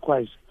dress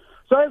likewise.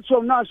 So as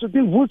from now, I should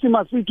think Vusi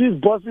must speak to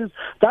his bosses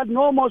that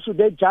no more should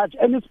they judge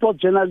any sport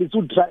journalist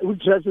who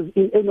dresses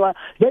in anywhere.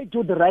 They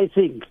do the right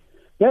thing.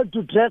 They have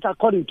to dress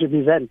according to the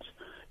event.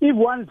 If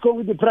one is going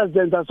with the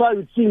president, that's why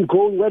we see him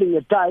going wearing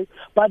a tie.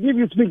 But if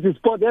you speak to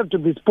sport, they have to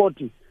be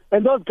sporty.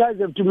 And those guys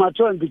have to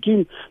mature and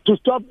begin to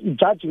stop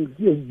judging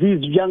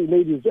these young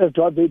ladies as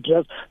to how they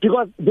dress,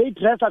 because they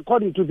dress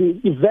according to the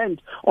event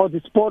or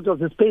the sport or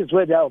the space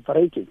where they are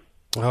operating.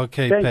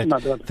 Okay, Pet.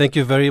 Thank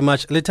you very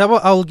much. Letabo,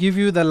 I'll give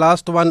you the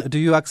last one. Do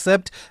you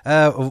accept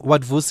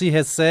what Vusi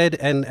has said,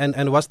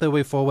 and what's the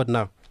way forward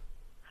now?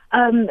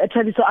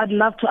 Tabi, so I'd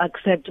love to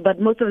accept, but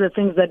most of the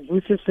things that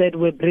Vusi said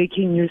were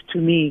breaking news to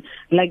me,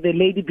 like the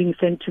lady being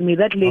sent to me.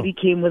 That lady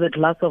came with a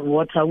glass of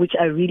water, which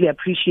I really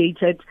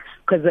appreciated,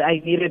 because I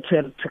needed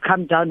to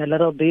calm down a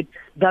little bit.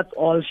 That's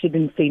all. She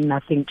didn't say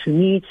nothing to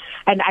me.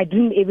 And I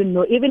didn't even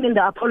know, even in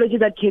the apology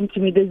that came to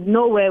me, there's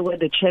nowhere where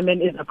the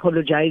chairman is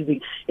apologizing.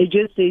 It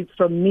just says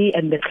from me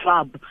and the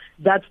club.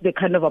 That's the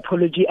kind of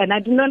apology. And I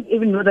did not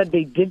even know that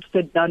they did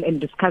sit down and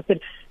discuss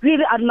it.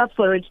 Really, I'd love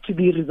for it to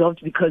be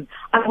resolved, because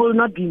I will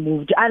not be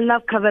moved. I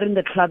love covering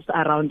the clubs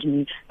around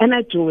me, and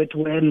I do it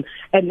well,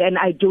 and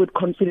I do it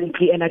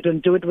confidently, and I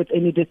don't do it with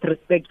any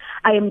disrespect.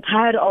 I am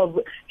tired of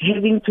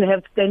having to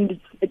have stand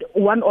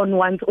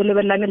one-on-ones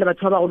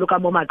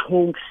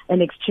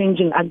and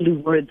exchanging ugly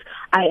words.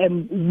 I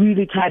am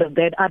really tired of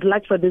that. I'd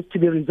like for this to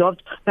be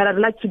resolved, but I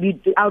would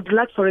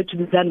like for it to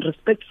be done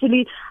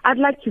respectfully. I'd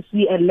like to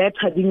see a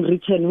letter being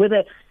written with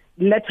a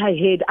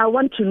letterhead. I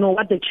want to know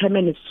what the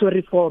chairman is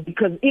sorry for,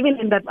 because even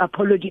in that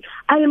apology,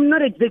 I am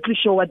not exactly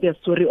sure what they're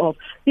sorry of,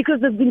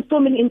 because there's been so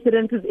many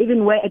incidences,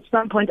 even where at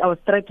some point I was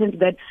threatened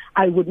that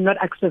I would not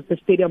access the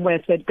stadium, where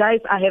I said, guys,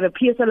 I have a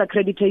PSL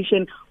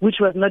accreditation which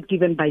was not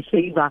given by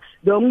favor.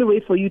 The only way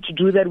for you to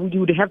do that, you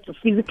would have to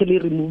physically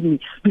remove me,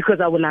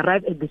 because I will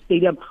arrive at the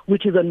stadium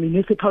which is on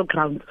municipal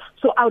grounds.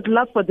 So I would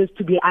love for this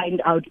to be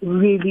ironed out.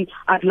 Really,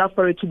 I'd love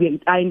for it to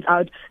be ironed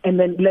out, and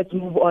then let's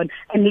move on.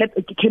 And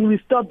can we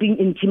stop being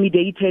intimidated?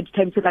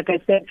 So like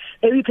I said,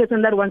 every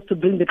person that wants to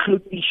bring the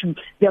clothes issue,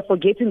 they're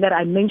forgetting that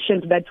I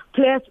mentioned that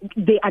players,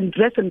 they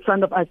undress in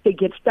front of us, they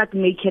get stuck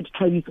naked.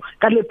 I'm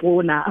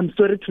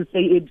sorry to say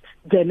it,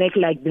 their neck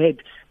like that.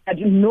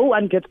 And no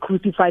one gets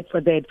crucified for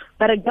that.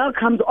 But a girl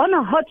comes on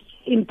a hot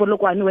in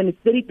Polokwane when it's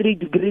 33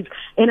 degrees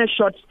in a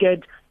short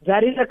skirt,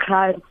 that is a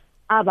crime,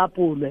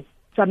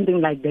 something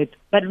like that.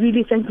 But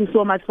really, thank you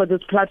so much for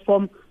this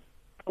platform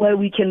where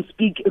we can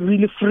speak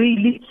really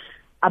freely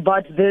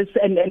about this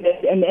and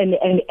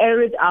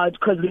air it out,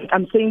 because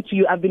I'm saying to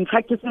you, I've been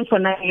practicing for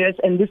 9 years,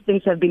 and these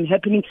things have been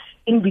happening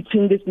in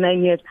between these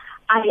 9 years.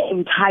 I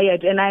am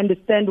tired, and I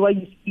understand why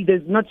you see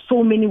there's not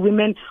so many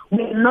women.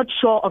 We're not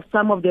sure of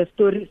some of their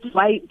stories,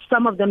 why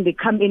some of them, they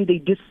come in, they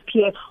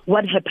disappear,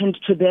 what happened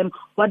to them,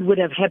 what would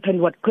have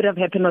happened, what could have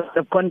happened, what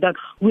could have gone down.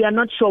 We are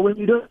not sure. When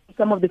we don't see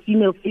some of the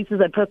female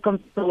faces at press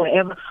conferences or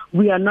whatever,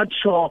 we are not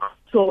sure.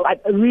 So I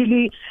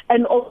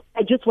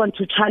just want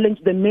to challenge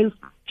the male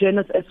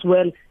journalists as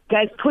well.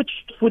 Guys, put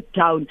your foot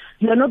down.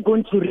 You're not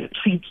going to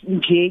retreat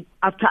in jail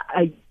after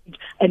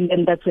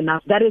and that's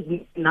enough. That is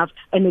enough,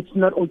 and it's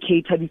not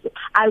okay, Tabi.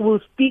 I will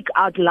speak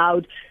out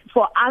loud.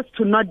 For us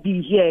to not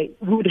be here,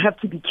 we would have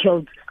to be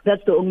killed.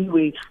 That's the only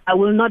way. I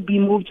will not be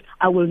moved.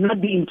 I will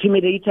not be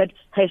intimidated.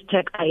 #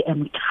 I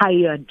am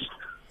tired.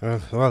 Well,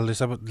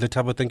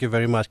 Letabo, thank you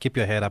very much. Keep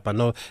your head up. I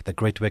know the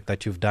great work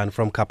that you've done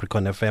from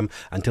Capricorn FM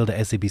until the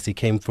SABC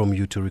came from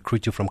you to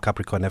recruit you from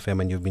Capricorn FM,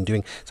 and you've been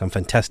doing some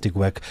fantastic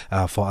work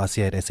for us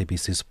here at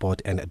SABC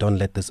Sport, and don't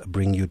let this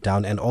bring you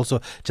down. And also,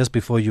 just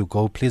before you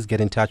go, please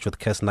get in touch with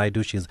Kes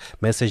Naidu. She's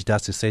messaged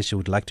us to say she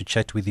would like to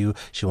chat with you.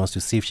 She wants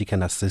to see if she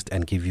can assist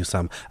and give you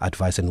some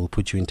advice, and we'll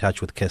put you in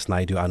touch with Kes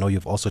Naidu. I know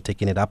you've also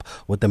taken it up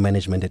with the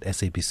management at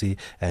SABC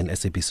and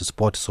SABC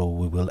Sport, so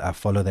we will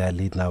follow their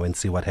lead now and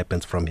see what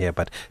happens from here.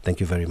 But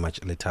thank you very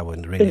much, Letabo,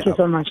 and really Thank you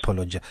so much.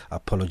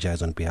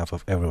 Apologize on behalf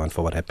of everyone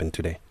for what happened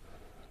today.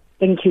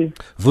 Thank you.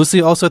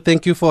 Vusi, also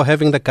thank you for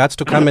having the guts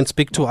to come and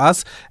speak to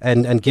us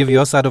and give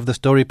your side of the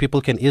story. People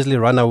can easily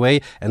run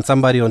away, and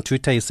somebody on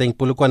Twitter is saying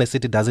Polokwane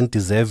City doesn't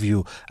deserve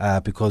you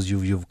because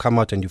you've come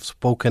out and you've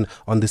spoken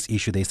on this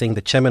issue. They're saying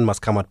the chairman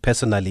must come out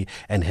personally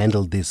and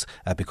handle this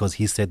because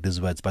he said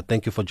these words. But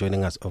thank you for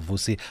joining us,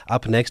 Vusi.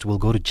 Up next, we'll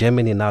go to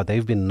Germany now.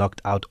 They've been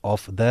knocked out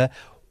of the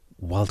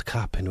World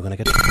Cup, and we're going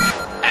to get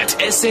at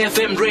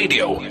SAFM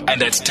Radio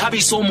and at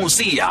Tabiso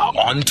Musia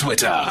on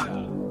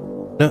Twitter.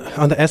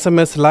 On the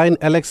SMS line,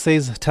 Alex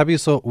says,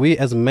 Tabiso, we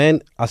as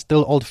men are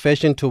still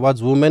old-fashioned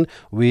towards women.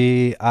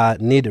 We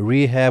need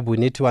rehab. We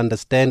need to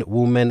understand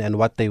women and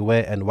what they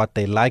wear and what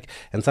they like.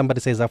 And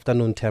somebody says,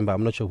 afternoon, Temba.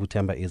 I'm not sure who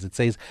Temba is. It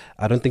says,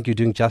 I don't think you're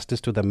doing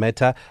justice to the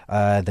matter.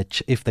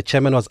 If the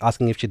chairman was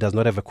asking if she does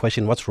not have a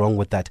question, what's wrong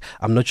with that?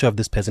 I'm not sure if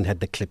this person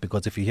had the clip,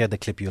 because if you hear the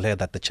clip, you'll hear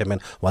that the chairman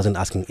wasn't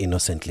asking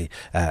innocently.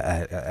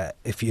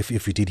 If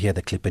you did hear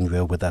the clip and you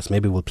were with us,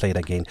 maybe we'll play it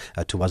again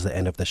towards the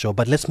end of the show.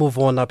 But let's move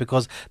on now,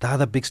 because the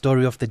other big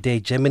story of the day,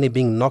 Germany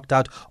being knocked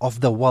out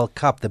of the World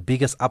Cup, the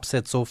biggest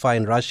upset so far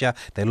in Russia.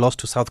 They lost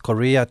to South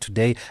Korea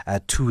today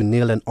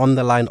 2-0. And on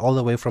the line all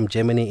the way from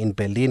Germany in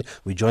Berlin,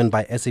 we're joined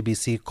by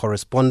SABC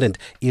correspondent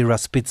Ira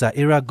Spitzer.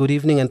 Ira, good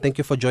evening, and thank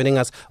you for joining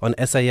us on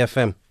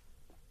SAFM.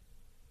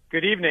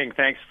 Good evening.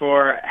 Thanks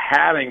for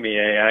having me.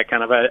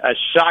 Kind of a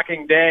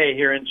shocking day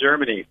here in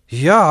Germany.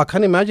 Yeah, I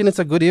can imagine it's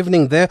a good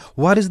evening there.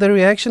 What is the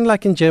reaction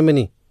like in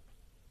Germany?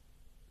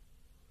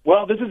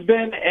 Well, this has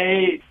been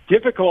a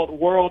difficult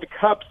World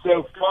Cup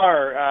so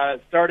far,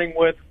 starting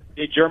with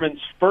the Germans'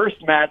 first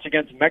match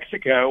against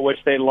Mexico, which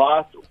they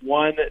lost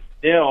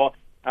 1-0.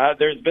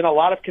 There's been a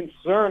lot of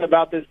concern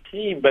about this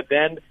team, but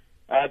then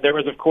there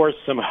was, of course,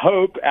 some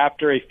hope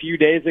after a few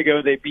days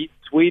ago they beat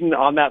Sweden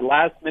on that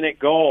last-minute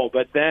goal.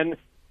 But then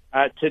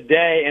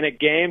today, in a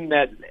game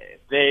that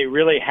they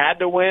really had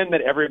to win,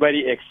 that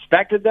everybody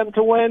expected them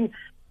to win,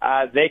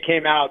 they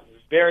came out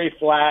very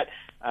flat.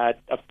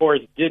 Of course,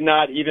 did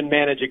not even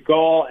manage a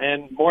goal,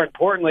 and more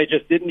importantly,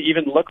 just didn't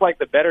even look like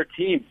the better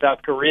team.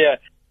 South Korea,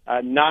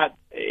 not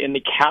in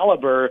the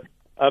caliber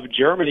of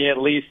Germany, at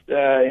least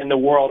in the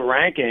world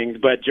rankings,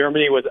 but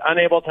Germany was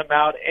unable to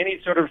mount any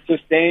sort of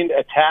sustained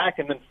attack,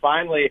 and then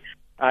finally,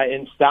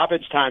 in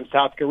stoppage time,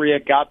 South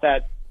Korea got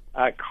that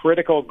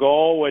critical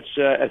goal, which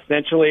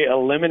essentially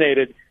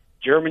eliminated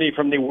Germany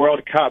from the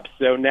World Cup.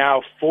 So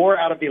now 4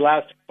 out of the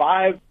last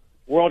 5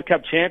 World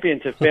Cup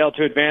champions have failed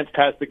to advance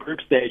past the group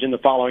stage in the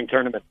following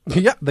tournament.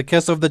 Yeah, the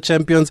curse of the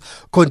champions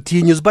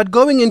continues. But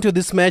going into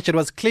this match, it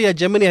was clear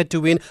Germany had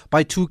to win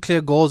by 2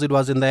 clear goals. It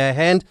was in their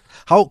hand.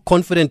 How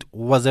confident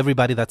was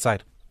everybody that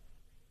side?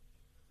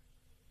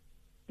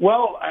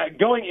 Well,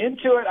 going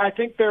into it, I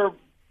think there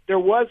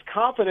was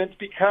confidence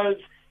because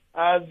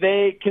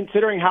they,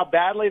 considering how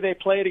badly they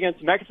played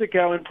against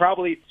Mexico and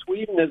probably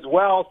Sweden as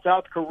well,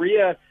 South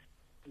Korea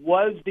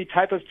was the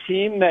type of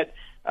team that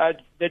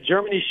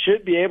Germany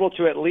should be able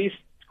to at least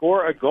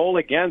score a goal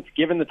against,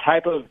 given the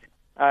type of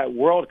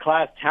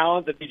world-class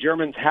talent that the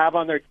Germans have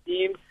on their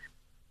team.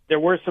 There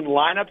were some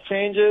lineup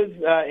changes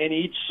in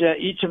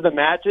each of the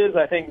matches.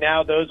 I think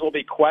now those will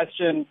be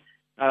questioned.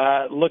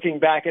 Looking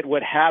back at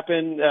what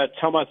happened,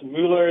 Thomas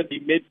Müller, the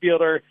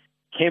midfielder,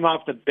 came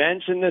off the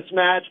bench in this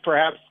match.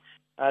 Perhaps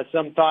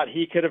some thought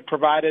he could have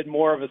provided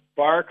more of a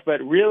spark,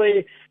 but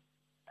really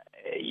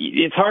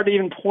it's hard to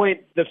even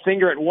point the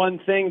finger at one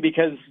thing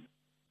because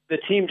the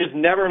team just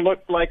never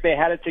looked like they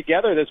had it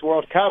together this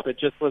World Cup. It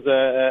just was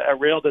a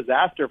real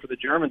disaster for the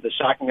Germans, a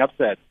shocking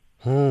upset.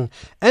 And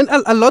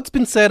a lot's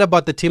been said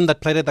about the team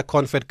that played at the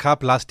Confed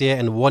Cup last year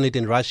and won it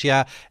in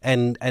Russia,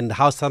 and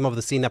how some of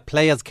the senior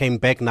players came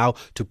back now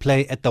to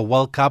play at the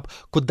World Cup.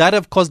 Could that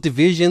have caused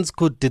divisions?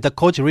 Did the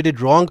coach read it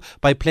wrong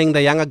by playing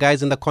the younger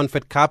guys in the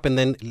Confed Cup and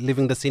then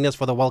leaving the seniors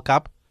for the World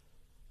Cup?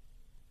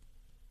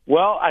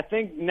 Well, I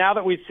think now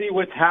that we see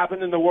what's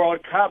happened in the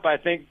World Cup, I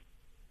think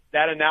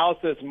that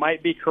analysis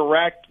might be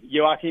correct.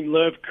 Joachim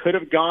Löw could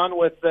have gone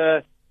with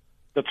the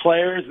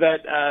players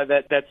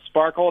that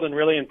sparkled and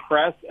really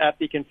impressed at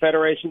the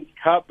Confederations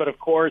Cup, but of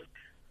course,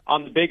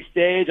 on the big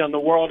stage, on the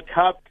World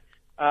Cup,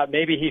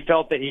 maybe he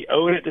felt that he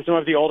owed it to some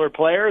of the older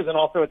players, and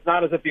also it's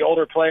not as if the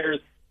older players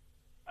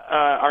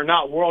are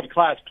not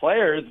world-class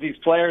players. These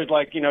players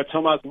like,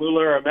 Thomas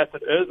Müller or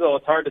Mesut Özil,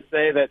 it's hard to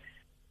say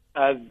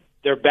that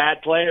they're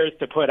bad players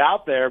to put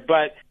out there,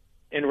 but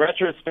in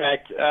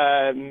retrospect,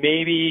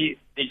 maybe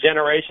the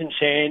generation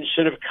change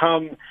should have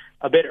come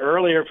a bit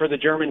earlier for the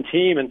German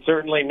team, and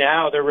certainly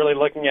now they're really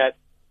looking at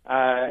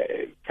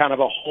kind of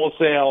a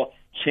wholesale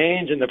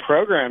change in the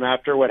program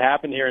after what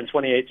happened here in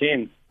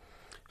 2018.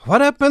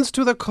 What happens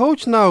to the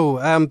coach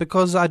now?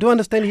 Because I do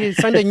understand he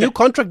signed a new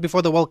contract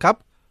before the World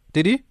Cup.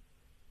 Did he?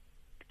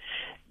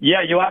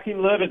 Yeah, Joachim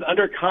Löw is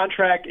under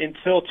contract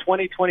until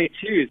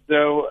 2022.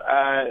 So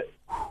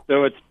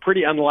it's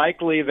pretty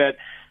unlikely that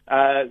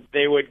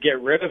they would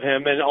get rid of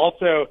him. And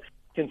also,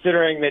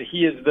 considering that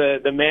he is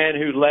the man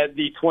who led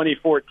the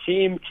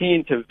 2014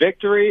 team to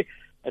victory,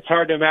 it's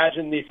hard to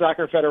imagine the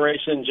Soccer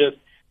Federation just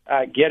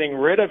getting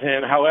rid of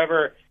him.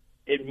 However,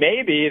 it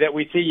may be that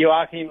we see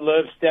Joachim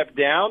Löw step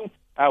down.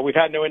 We've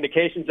had no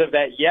indications of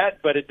that yet,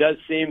 but it does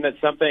seem that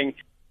something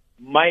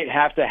might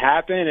have to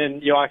happen,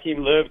 and Joachim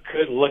Löw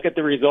could look at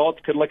the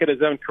results, could look at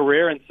his own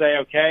career and say,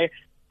 okay,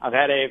 I've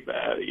had a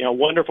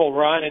wonderful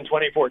run in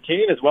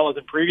 2014 as well as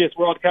in previous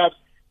World Cups.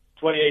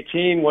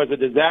 2018 was a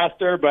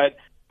disaster, but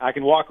I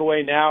can walk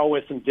away now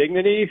with some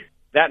dignity.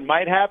 That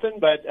might happen,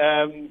 but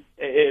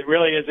it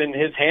really is in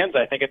his hands,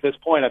 I think, at this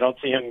point. I don't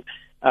see him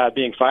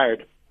being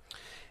fired.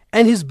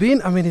 And he's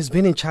been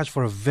in charge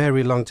for a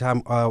very long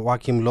time,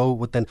 Joachim Löw,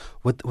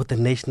 with the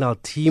national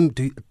team.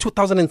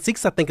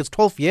 2006, I think it's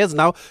 12 years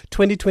now.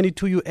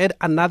 2022, you add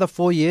another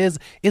 4 years.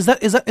 Is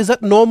that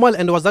normal?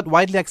 And was that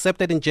widely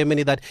accepted in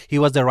Germany that he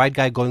was the right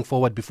guy going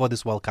forward before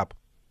this World Cup?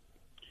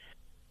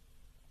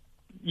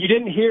 You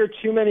didn't hear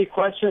too many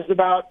questions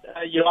about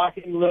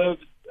Joachim Löw's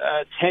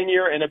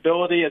tenure and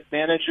ability as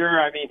manager.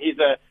 I mean, he's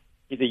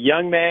a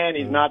young man.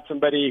 He's not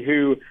somebody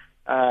who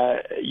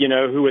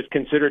was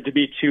considered to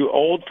be too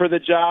old for the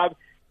job.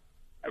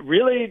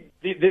 Really,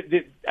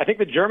 I think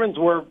the Germans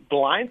were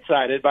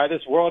blindsided by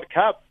this World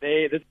Cup.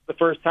 This is the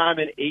first time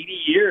in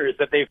 80 years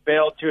that they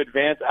failed to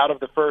advance out of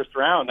the first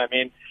round. I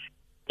mean,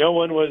 no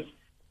one was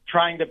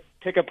trying to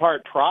pick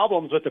apart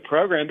problems with the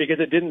program because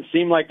it didn't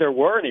seem like there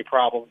were any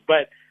problems.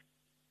 But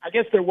I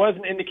guess there was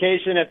an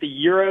indication at the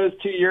Euros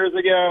 2 years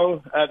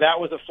ago that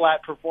was a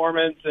flat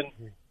performance, and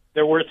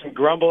there were some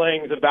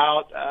grumblings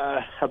about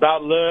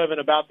Löw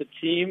and about the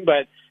team,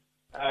 but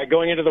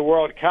going into the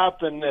World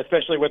Cup, and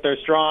especially with their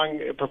strong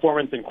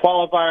performance in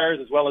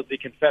qualifiers as well as the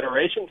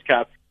Confederations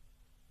Cup,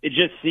 it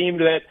just seemed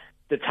that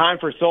the time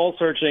for soul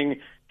searching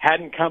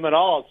hadn't come at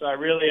all. So I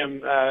really am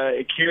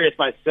curious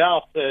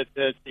myself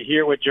to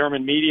hear what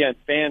German media and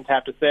fans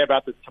have to say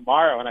about this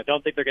tomorrow, and I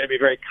don't think they're going to be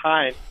very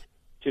kind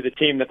to the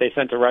team that they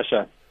sent to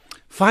Russia.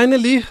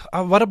 Finally,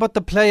 what about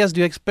the players?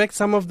 Do you expect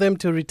some of them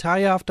to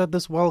retire after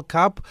this World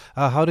Cup?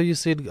 How do you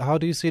see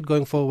it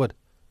going forward?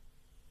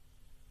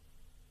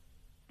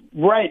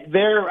 Right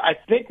there, I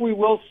think we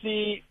will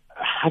see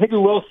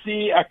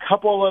a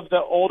couple of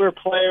the older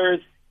players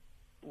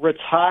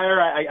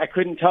retire. I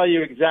couldn't tell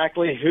you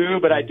exactly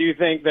who, but I do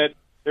think that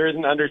there is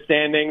an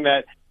understanding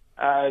that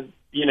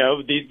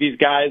these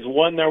guys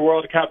won their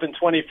World Cup in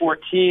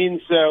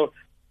 2014, so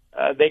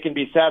they can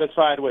be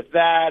satisfied with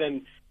that.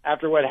 And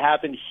after what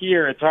happened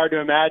here, it's hard to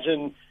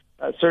imagine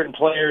certain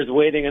players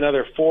waiting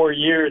another 4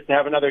 years to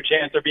have another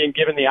chance, or being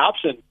given the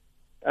option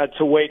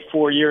to wait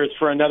 4 years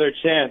for another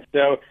chance.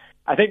 So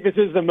I think this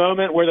is the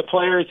moment where the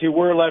players who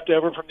were left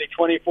over from the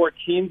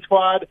 2014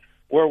 squad,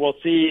 where we'll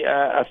see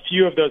a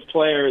few of those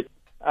players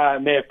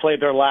may have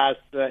played their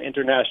last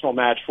international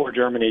match for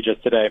Germany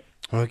just today.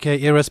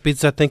 Okay, Iris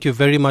Pizza, thank you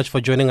very much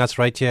for joining us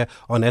right here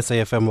on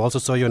SAFM. We also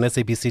saw you on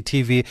SABC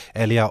TV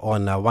earlier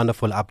on.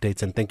 Wonderful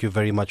updates, and thank you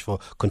very much for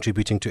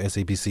contributing to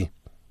SABC.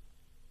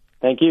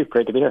 Thank you.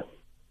 Great to be here.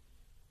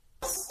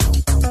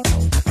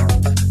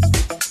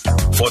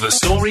 For the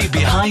story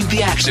behind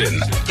the action,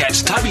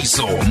 catch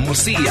Thabiso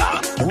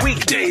Mosia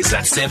weekdays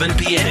at 7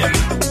 p.m.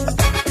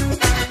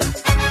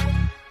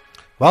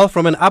 Well,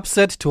 from an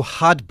upset to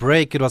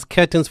heartbreak, it was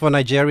curtains for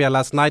Nigeria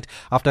last night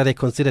after they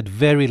conceded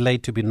very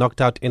late to be knocked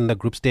out in the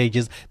group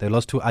stages. They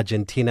lost to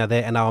Argentina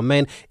there. And our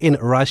man in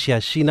Russia,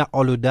 Sheena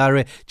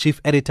Oludare, chief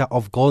editor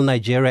of Goal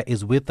Nigeria,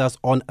 is with us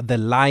on the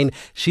line.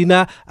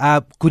 Sheena,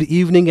 good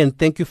evening and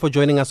thank you for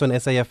joining us on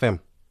SAFM.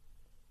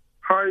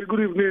 Hi, good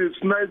evening.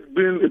 It's nice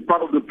being a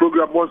part of the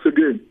program once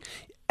again.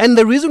 And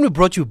the reason we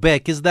brought you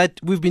back is that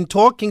we've been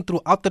talking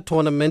throughout the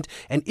tournament,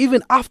 and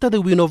even after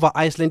the win over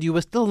Iceland, you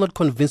were still not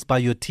convinced by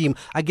your team.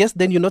 I guess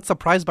then you're not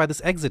surprised by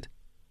this exit.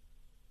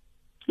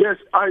 Yes,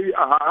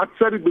 I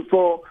said it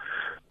before.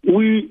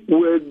 We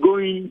were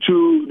going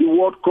to the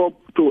World Cup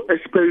to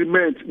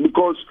experiment,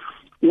 because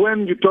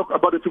when you talk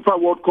about the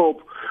FIFA World Cup,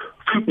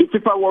 the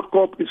FIFA World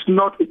Cup is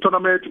not a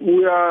tournament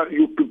where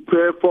you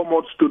prepare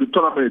forwards to the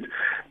tournament.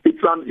 It's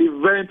an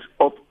event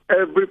of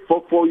every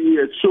 4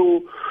 years.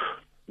 So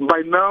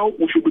by now,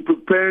 we should be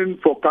preparing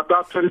for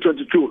Qatar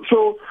 2022.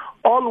 So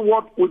all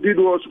what we did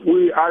was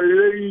we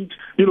arranged,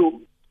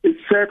 a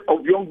set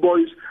of young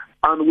boys,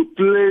 and we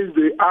placed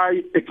the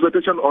high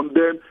expectation on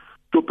them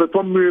to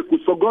perform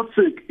miracles. For God's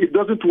sake, it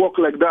doesn't work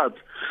like that.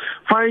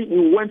 Fine,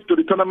 we went to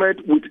the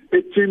tournament with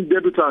 18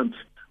 debutants,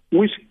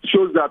 which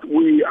shows that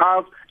we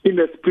have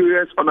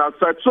inexperience on our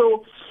side.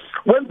 So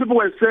when people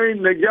were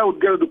saying Nigeria would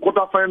get to the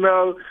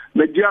quarterfinal,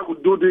 Nigeria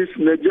would do this,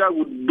 Nigeria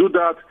would do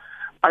that,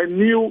 I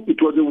knew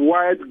it was a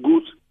wise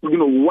good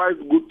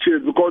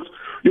chase, because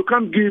you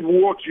can't give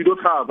what you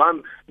don't have,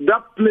 and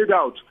that played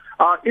out.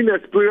 Our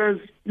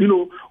inexperience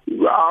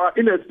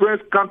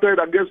counted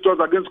against us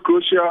against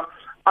Croatia,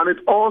 and it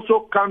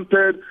also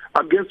counted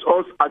against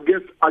us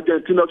against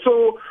Argentina.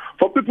 So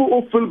for people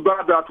who feel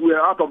bad that we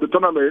are out of the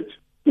tournament,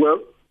 well,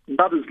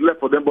 that is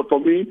left for them. But for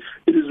me,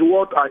 it is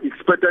what I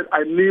expected.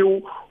 I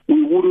knew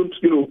we wouldn't,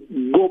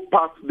 go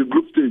past the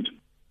group stage.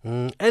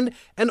 And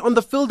on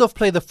the field of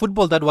play, the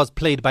football that was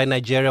played by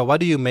Nigeria,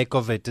 what do you make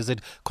of it? Is it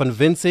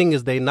convincing?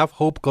 Is there enough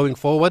hope going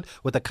forward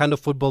with the kind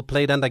of football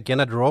played under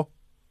Gennard Rowe?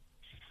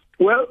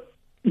 Well,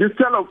 the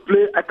style of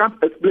play, I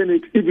can't explain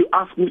it if you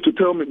ask me to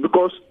tell me,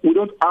 because we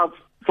don't have.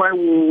 Fine,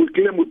 we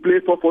claim we play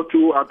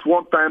 4-4-2. At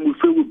one time, we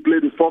feel we play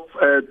the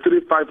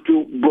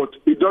 3-5-2, but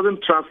it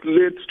doesn't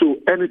translate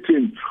to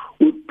anything.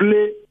 We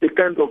play a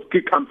kind of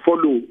kick and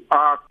follow.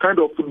 Our kind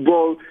of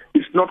football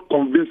is not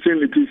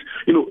convincing. It is,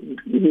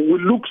 we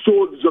look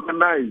so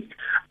disorganized.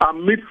 Our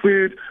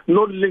midfield,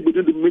 no link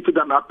between the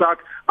midfield and attack,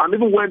 and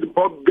even when the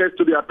ball gets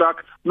to the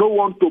attack, no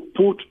one to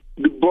put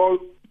the ball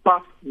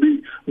past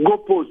the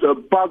goalpost,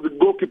 past the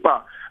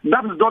goalkeeper.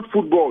 That is not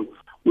football.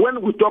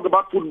 When we talk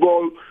about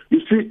football, you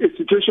see a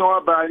situation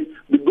whereby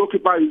the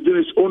goalkeeper is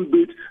doing his own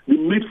bit, the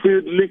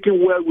midfield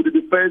linking well with the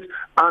defense,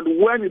 and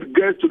when it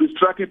gets to the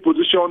striking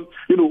position,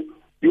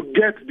 you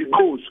get the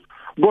goals.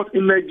 But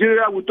in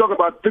Nigeria, we talk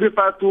about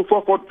 3-5-2,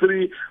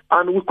 4-4-3,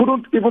 and we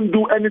couldn't even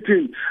do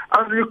anything.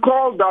 And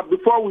recall that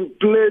before we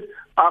played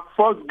our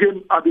first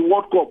game at the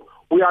World Cup,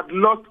 we had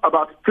lost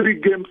about 3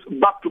 games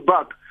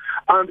back-to-back.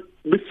 And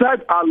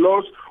besides our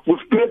loss,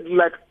 we've played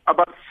like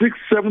about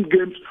 6-7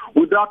 games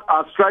without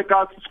our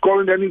strikers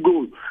scoring any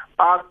goal.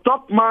 Our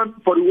top man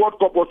for the World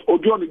Cup was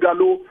Odion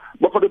Ighalo,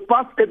 but for the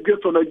past 8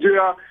 games for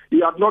Nigeria, he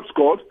had not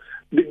scored.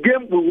 The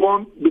game we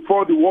won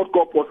before the World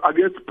Cup was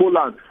against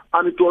Poland,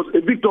 and it was a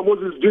Victor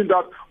Moses doing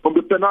that from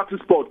the penalty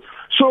spot.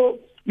 So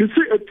you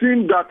see a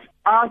team that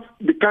has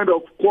the kind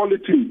of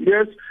quality.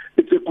 Yes,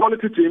 it's a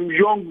quality team,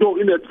 young though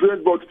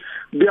inexperienced, but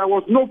there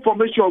was no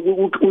formation.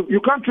 You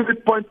can't really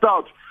point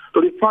out to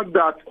the fact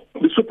that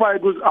the Super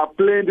Eagles are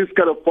playing this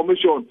kind of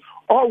formation.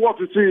 All what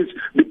we see is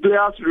the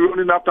players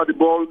running after the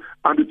ball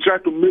and they try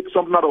to make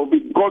something out of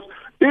it. Because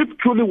if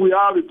truly we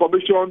have a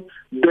formation,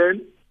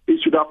 then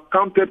it should have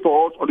counted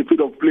for us on the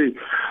field of play.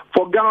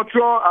 For Gennard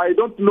Rowe, I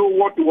don't know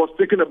what he was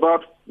thinking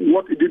about,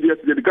 what he did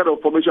yesterday, the kind of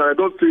formation. I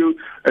don't feel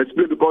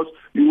explained, because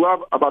you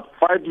have about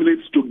 5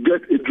 minutes to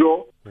get a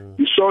draw.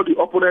 You saw the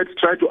opponent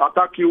trying to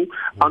attack you,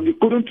 and you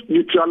couldn't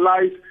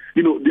neutralize,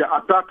 their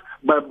attack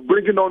by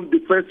bringing on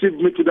defensive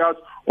midfielders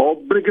or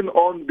bringing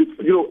on,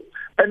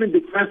 any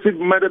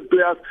defensive-minded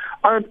players.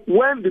 And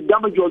when the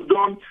damage was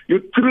done,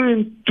 you threw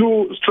in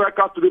 2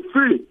 strikers to the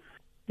field.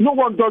 No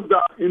one does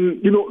that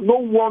in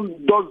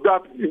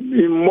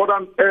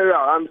modern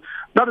era, and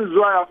that is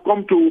why I've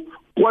come to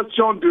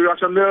question the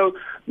rationale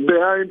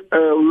behind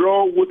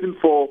Rowe waiting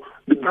for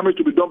the damage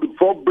to be done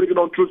before bringing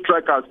on 2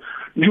 strikers.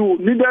 You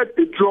needed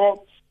a draw.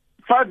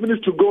 5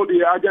 minutes to go,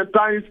 the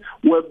Argentines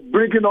were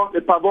bringing on a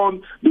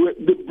Pavon.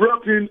 They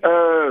brought in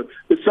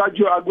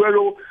Sergio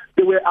Aguero.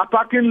 They were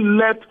attacking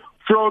left,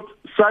 front,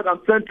 side, and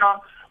center.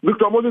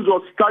 Victor Moses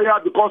was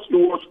tired because he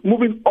was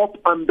moving up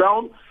and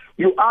down.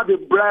 You had a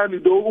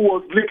Brian who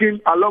was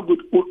linking along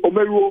with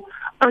Omeruo,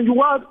 and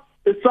you had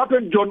a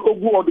certain John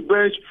Ogu on the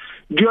bench,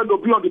 Gian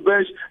Obi on the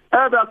bench,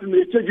 Elders in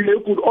the exchange who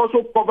could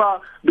also cover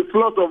the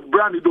flood of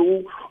Brian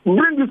Idowu.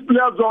 Bring these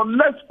players on,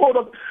 let's hold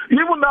on. You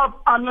even have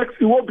Alex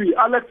Iwobi.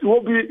 Alex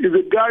Iwobi is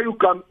a guy who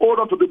can hold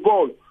on to the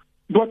ball,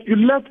 but you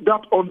left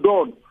that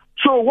undone.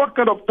 So what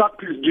kind of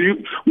tactics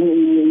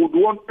would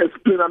one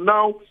explain? And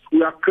now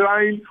we are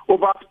crying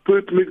over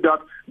Spirit League that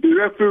the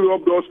referee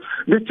robbed us.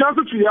 The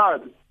chances we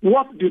had,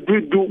 what did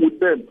we do with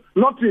them?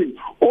 Nothing.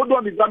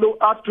 Odion Ighalo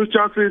had 2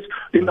 chances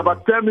in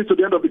about 10 minutes to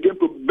the end of the game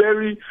to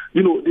bury,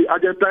 the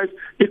Argentines.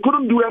 He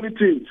couldn't do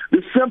anything.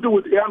 The same thing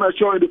with Ian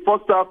Ashaw in the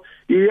first half.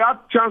 He had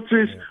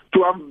chances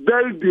to have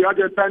buried the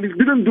Argentines. He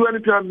didn't do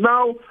anything, and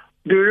now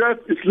the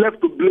rest is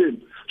left to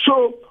blame.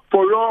 So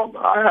for Rowe,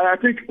 I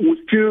think we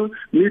still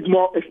need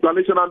more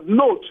explanation. And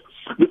note,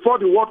 before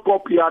the World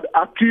Cup, he had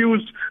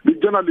accused the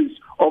journalists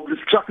of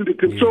distracting the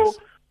team. Yes. So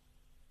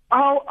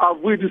how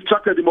have we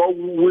distracted him? Or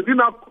would he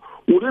not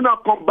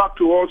come back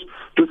to us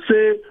to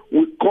say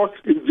we caused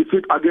his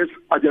defeat against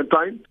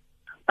Argentina?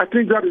 I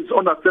think that is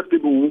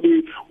unacceptable.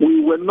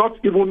 We were not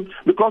even,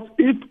 because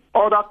if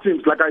other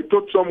teams, like I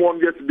told someone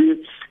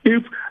yesterday,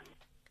 if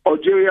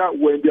Algeria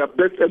were in their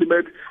best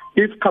element,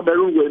 if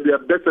Cameroon were in their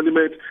best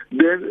element,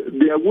 then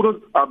there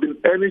wouldn't have been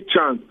any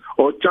chance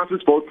or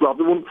chances for us to have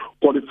even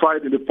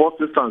qualified in the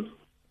first instance.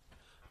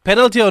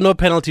 Penalty or no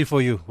penalty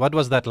for you? What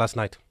was that last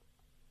night?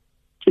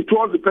 It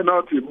was a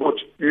penalty, but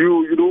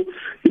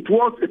it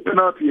was a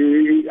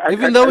penalty.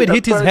 Even though it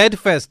hit his head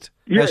first,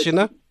 yes,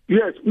 Ashina?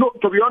 Yes. No,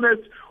 to be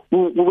honest,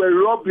 we were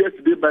robbed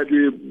yesterday by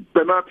the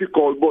penalty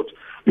call, but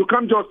you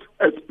can't just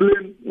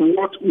explain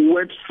what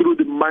went through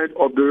the mind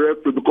of the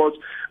referee, because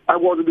I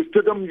was in the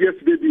stadium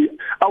yesterday.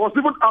 I was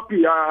even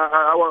happy.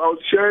 I was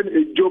sharing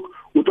a joke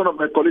with one of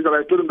my colleagues, and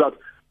I told him that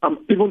I'm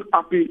even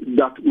happy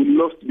that we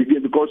lost the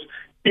game, because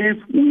if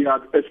we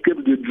had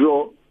escaped the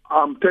draw,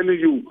 I'm telling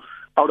you,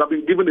 I would have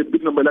been given a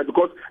big number,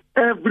 because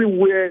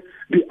everywhere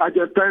the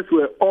Argentines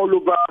were all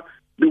over,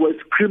 they were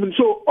screaming.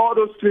 So all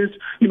those things,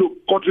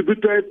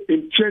 contributed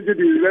in changing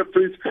the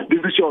referee's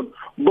decision.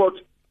 But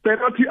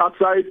penalty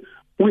aside,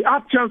 we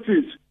had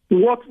chances.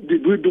 What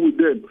did we do with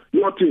them?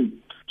 Nothing.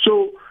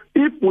 So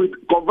if we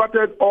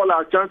converted all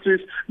our chances,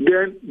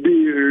 then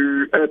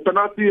the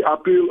penalty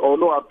appeal or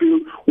no appeal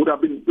would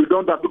have been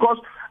redundant. Because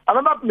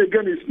another thing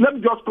again is, let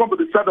me just come to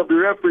the side of the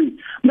referee.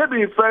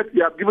 Maybe in fact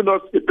he had given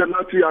us a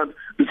penalty, and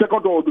the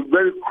second one would be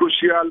very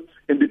crucial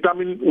in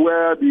determining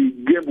where the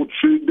game would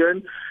treat.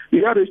 Then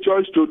he had a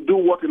choice to do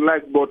what he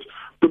liked, but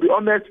to be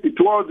honest, it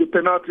was a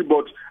penalty,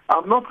 but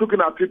I'm not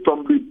looking at it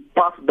from the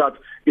part that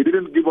he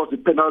didn't give us a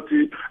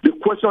penalty. The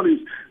question is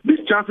the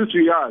chances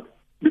we had.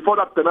 Before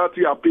that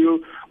penalty appeal,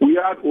 we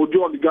had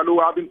Ojo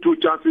Onigano having 2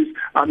 chances,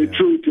 and he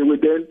threw it away.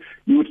 Then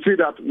you would see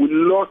that we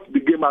lost the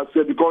game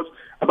ourselves, because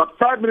about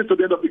 5 minutes to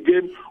the end of the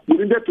game, we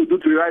needed to do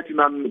the right thing,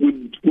 and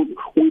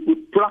we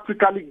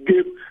practically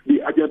gave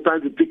the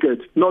Argentines the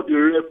ticket, not the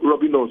ref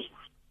robbing us.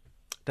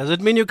 Does it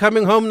mean you're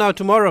coming home now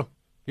tomorrow?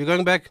 You're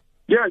going back?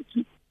 Yes.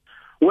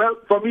 Well,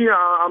 for me,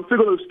 I'm still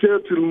going to stay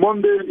till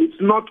Monday. It's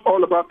not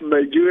all about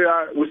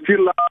Nigeria. We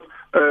still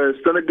have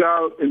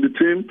Senegal in the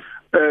team,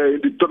 in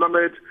the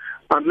tournament,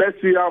 and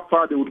let's see how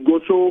far they would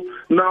go. So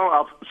now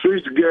I've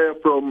switched gear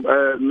from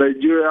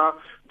Nigeria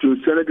to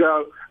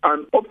Senegal,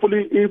 and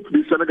hopefully if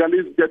the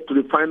Senegalese get to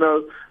the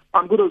final,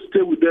 I'm going to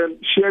stay with them,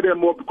 share them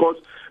more, because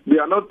they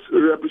are not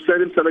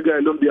representing Senegal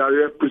alone, they are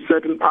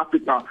representing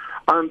Africa.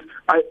 And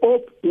I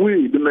hope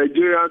we, the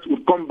Nigerians,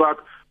 will come back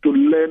to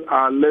learn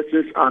our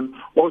lessons and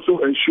also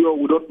ensure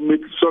we don't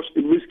make such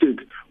a mistake.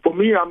 For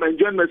me, I'm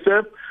enjoying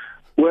myself.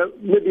 Well,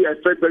 maybe I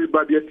felt very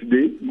bad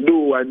yesterday,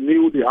 though I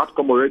knew the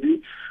outcome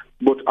already,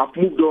 but I've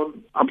moved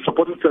on. I'm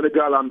supporting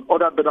Senegal and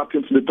other better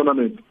teams in the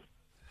tournament.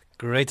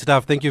 Great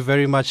stuff. Thank you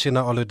very much,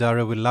 Shina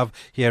Oludare. We love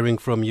hearing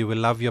from you. We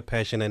love your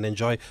passion and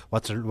enjoy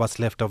what's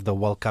left of the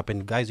World Cup.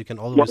 And guys, you can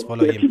always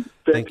follow him.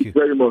 Thank you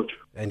very much.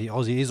 And he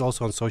is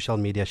also on social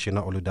media,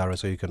 Shina Oludare,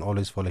 so you can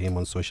always follow him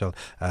on social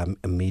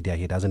media.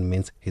 He doesn't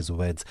mince his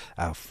words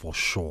for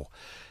sure.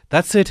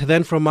 That's it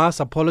then from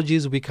us.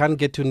 Apologies, we can't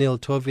get to Neil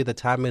Tovey. The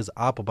time is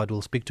up, but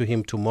we'll speak to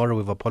him tomorrow.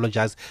 We've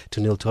apologized to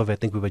Neil Tovey. I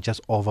think we were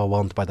just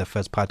overwhelmed by the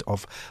first part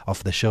of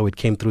the show. It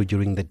came through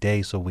during the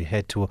day, so we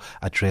had to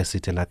address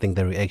it, and I think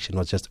the reaction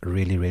was just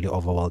really, really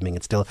overwhelming.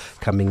 It's still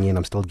coming in.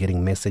 I'm still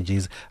getting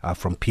messages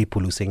from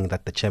people who are saying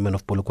that the chairman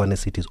of Polokwane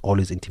City is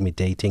always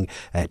intimidating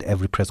at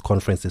every press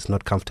conference. It's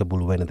not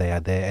comfortable when they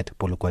are there at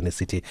Polokwane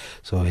City.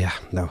 So yeah,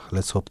 now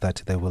let's hope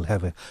that they will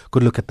have a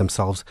good look at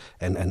themselves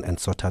and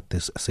sort out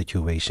this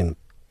situation.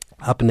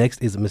 Up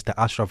next is Mr.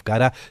 Ashraf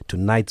Garda,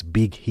 tonight's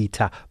big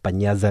hitter,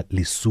 Panyaza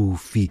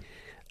Lesufi.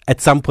 At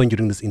some point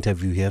during this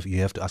interview,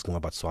 you have to ask him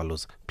about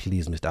Swallows.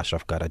 Please, Mr.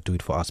 Ashraf Garda, do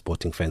it for our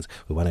sporting fans.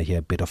 We want to hear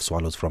a bit of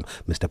Swallows from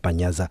Mr.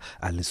 Panyaza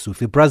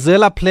Lesufi.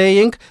 Brazil are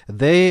playing.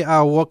 They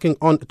are walking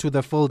on to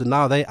the field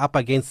now. They're up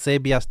against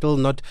Serbia, still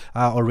not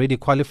already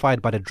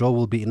qualified, but a draw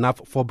will be enough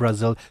for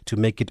Brazil to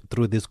make it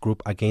through this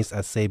group against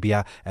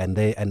Serbia. And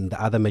the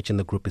other match in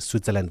the group is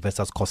Switzerland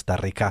versus Costa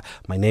Rica.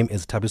 My name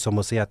is Thabiso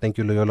Mosia. Thank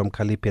you, Loyolom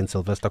Kalipi and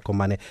Sylvester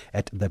Komane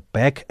at the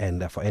back.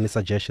 And for any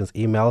suggestions,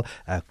 email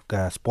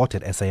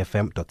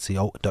sport@safm.co.za.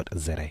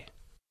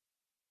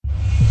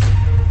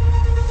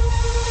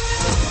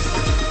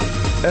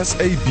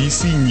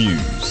 SABC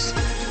News,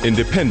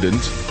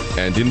 independent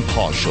and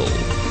impartial.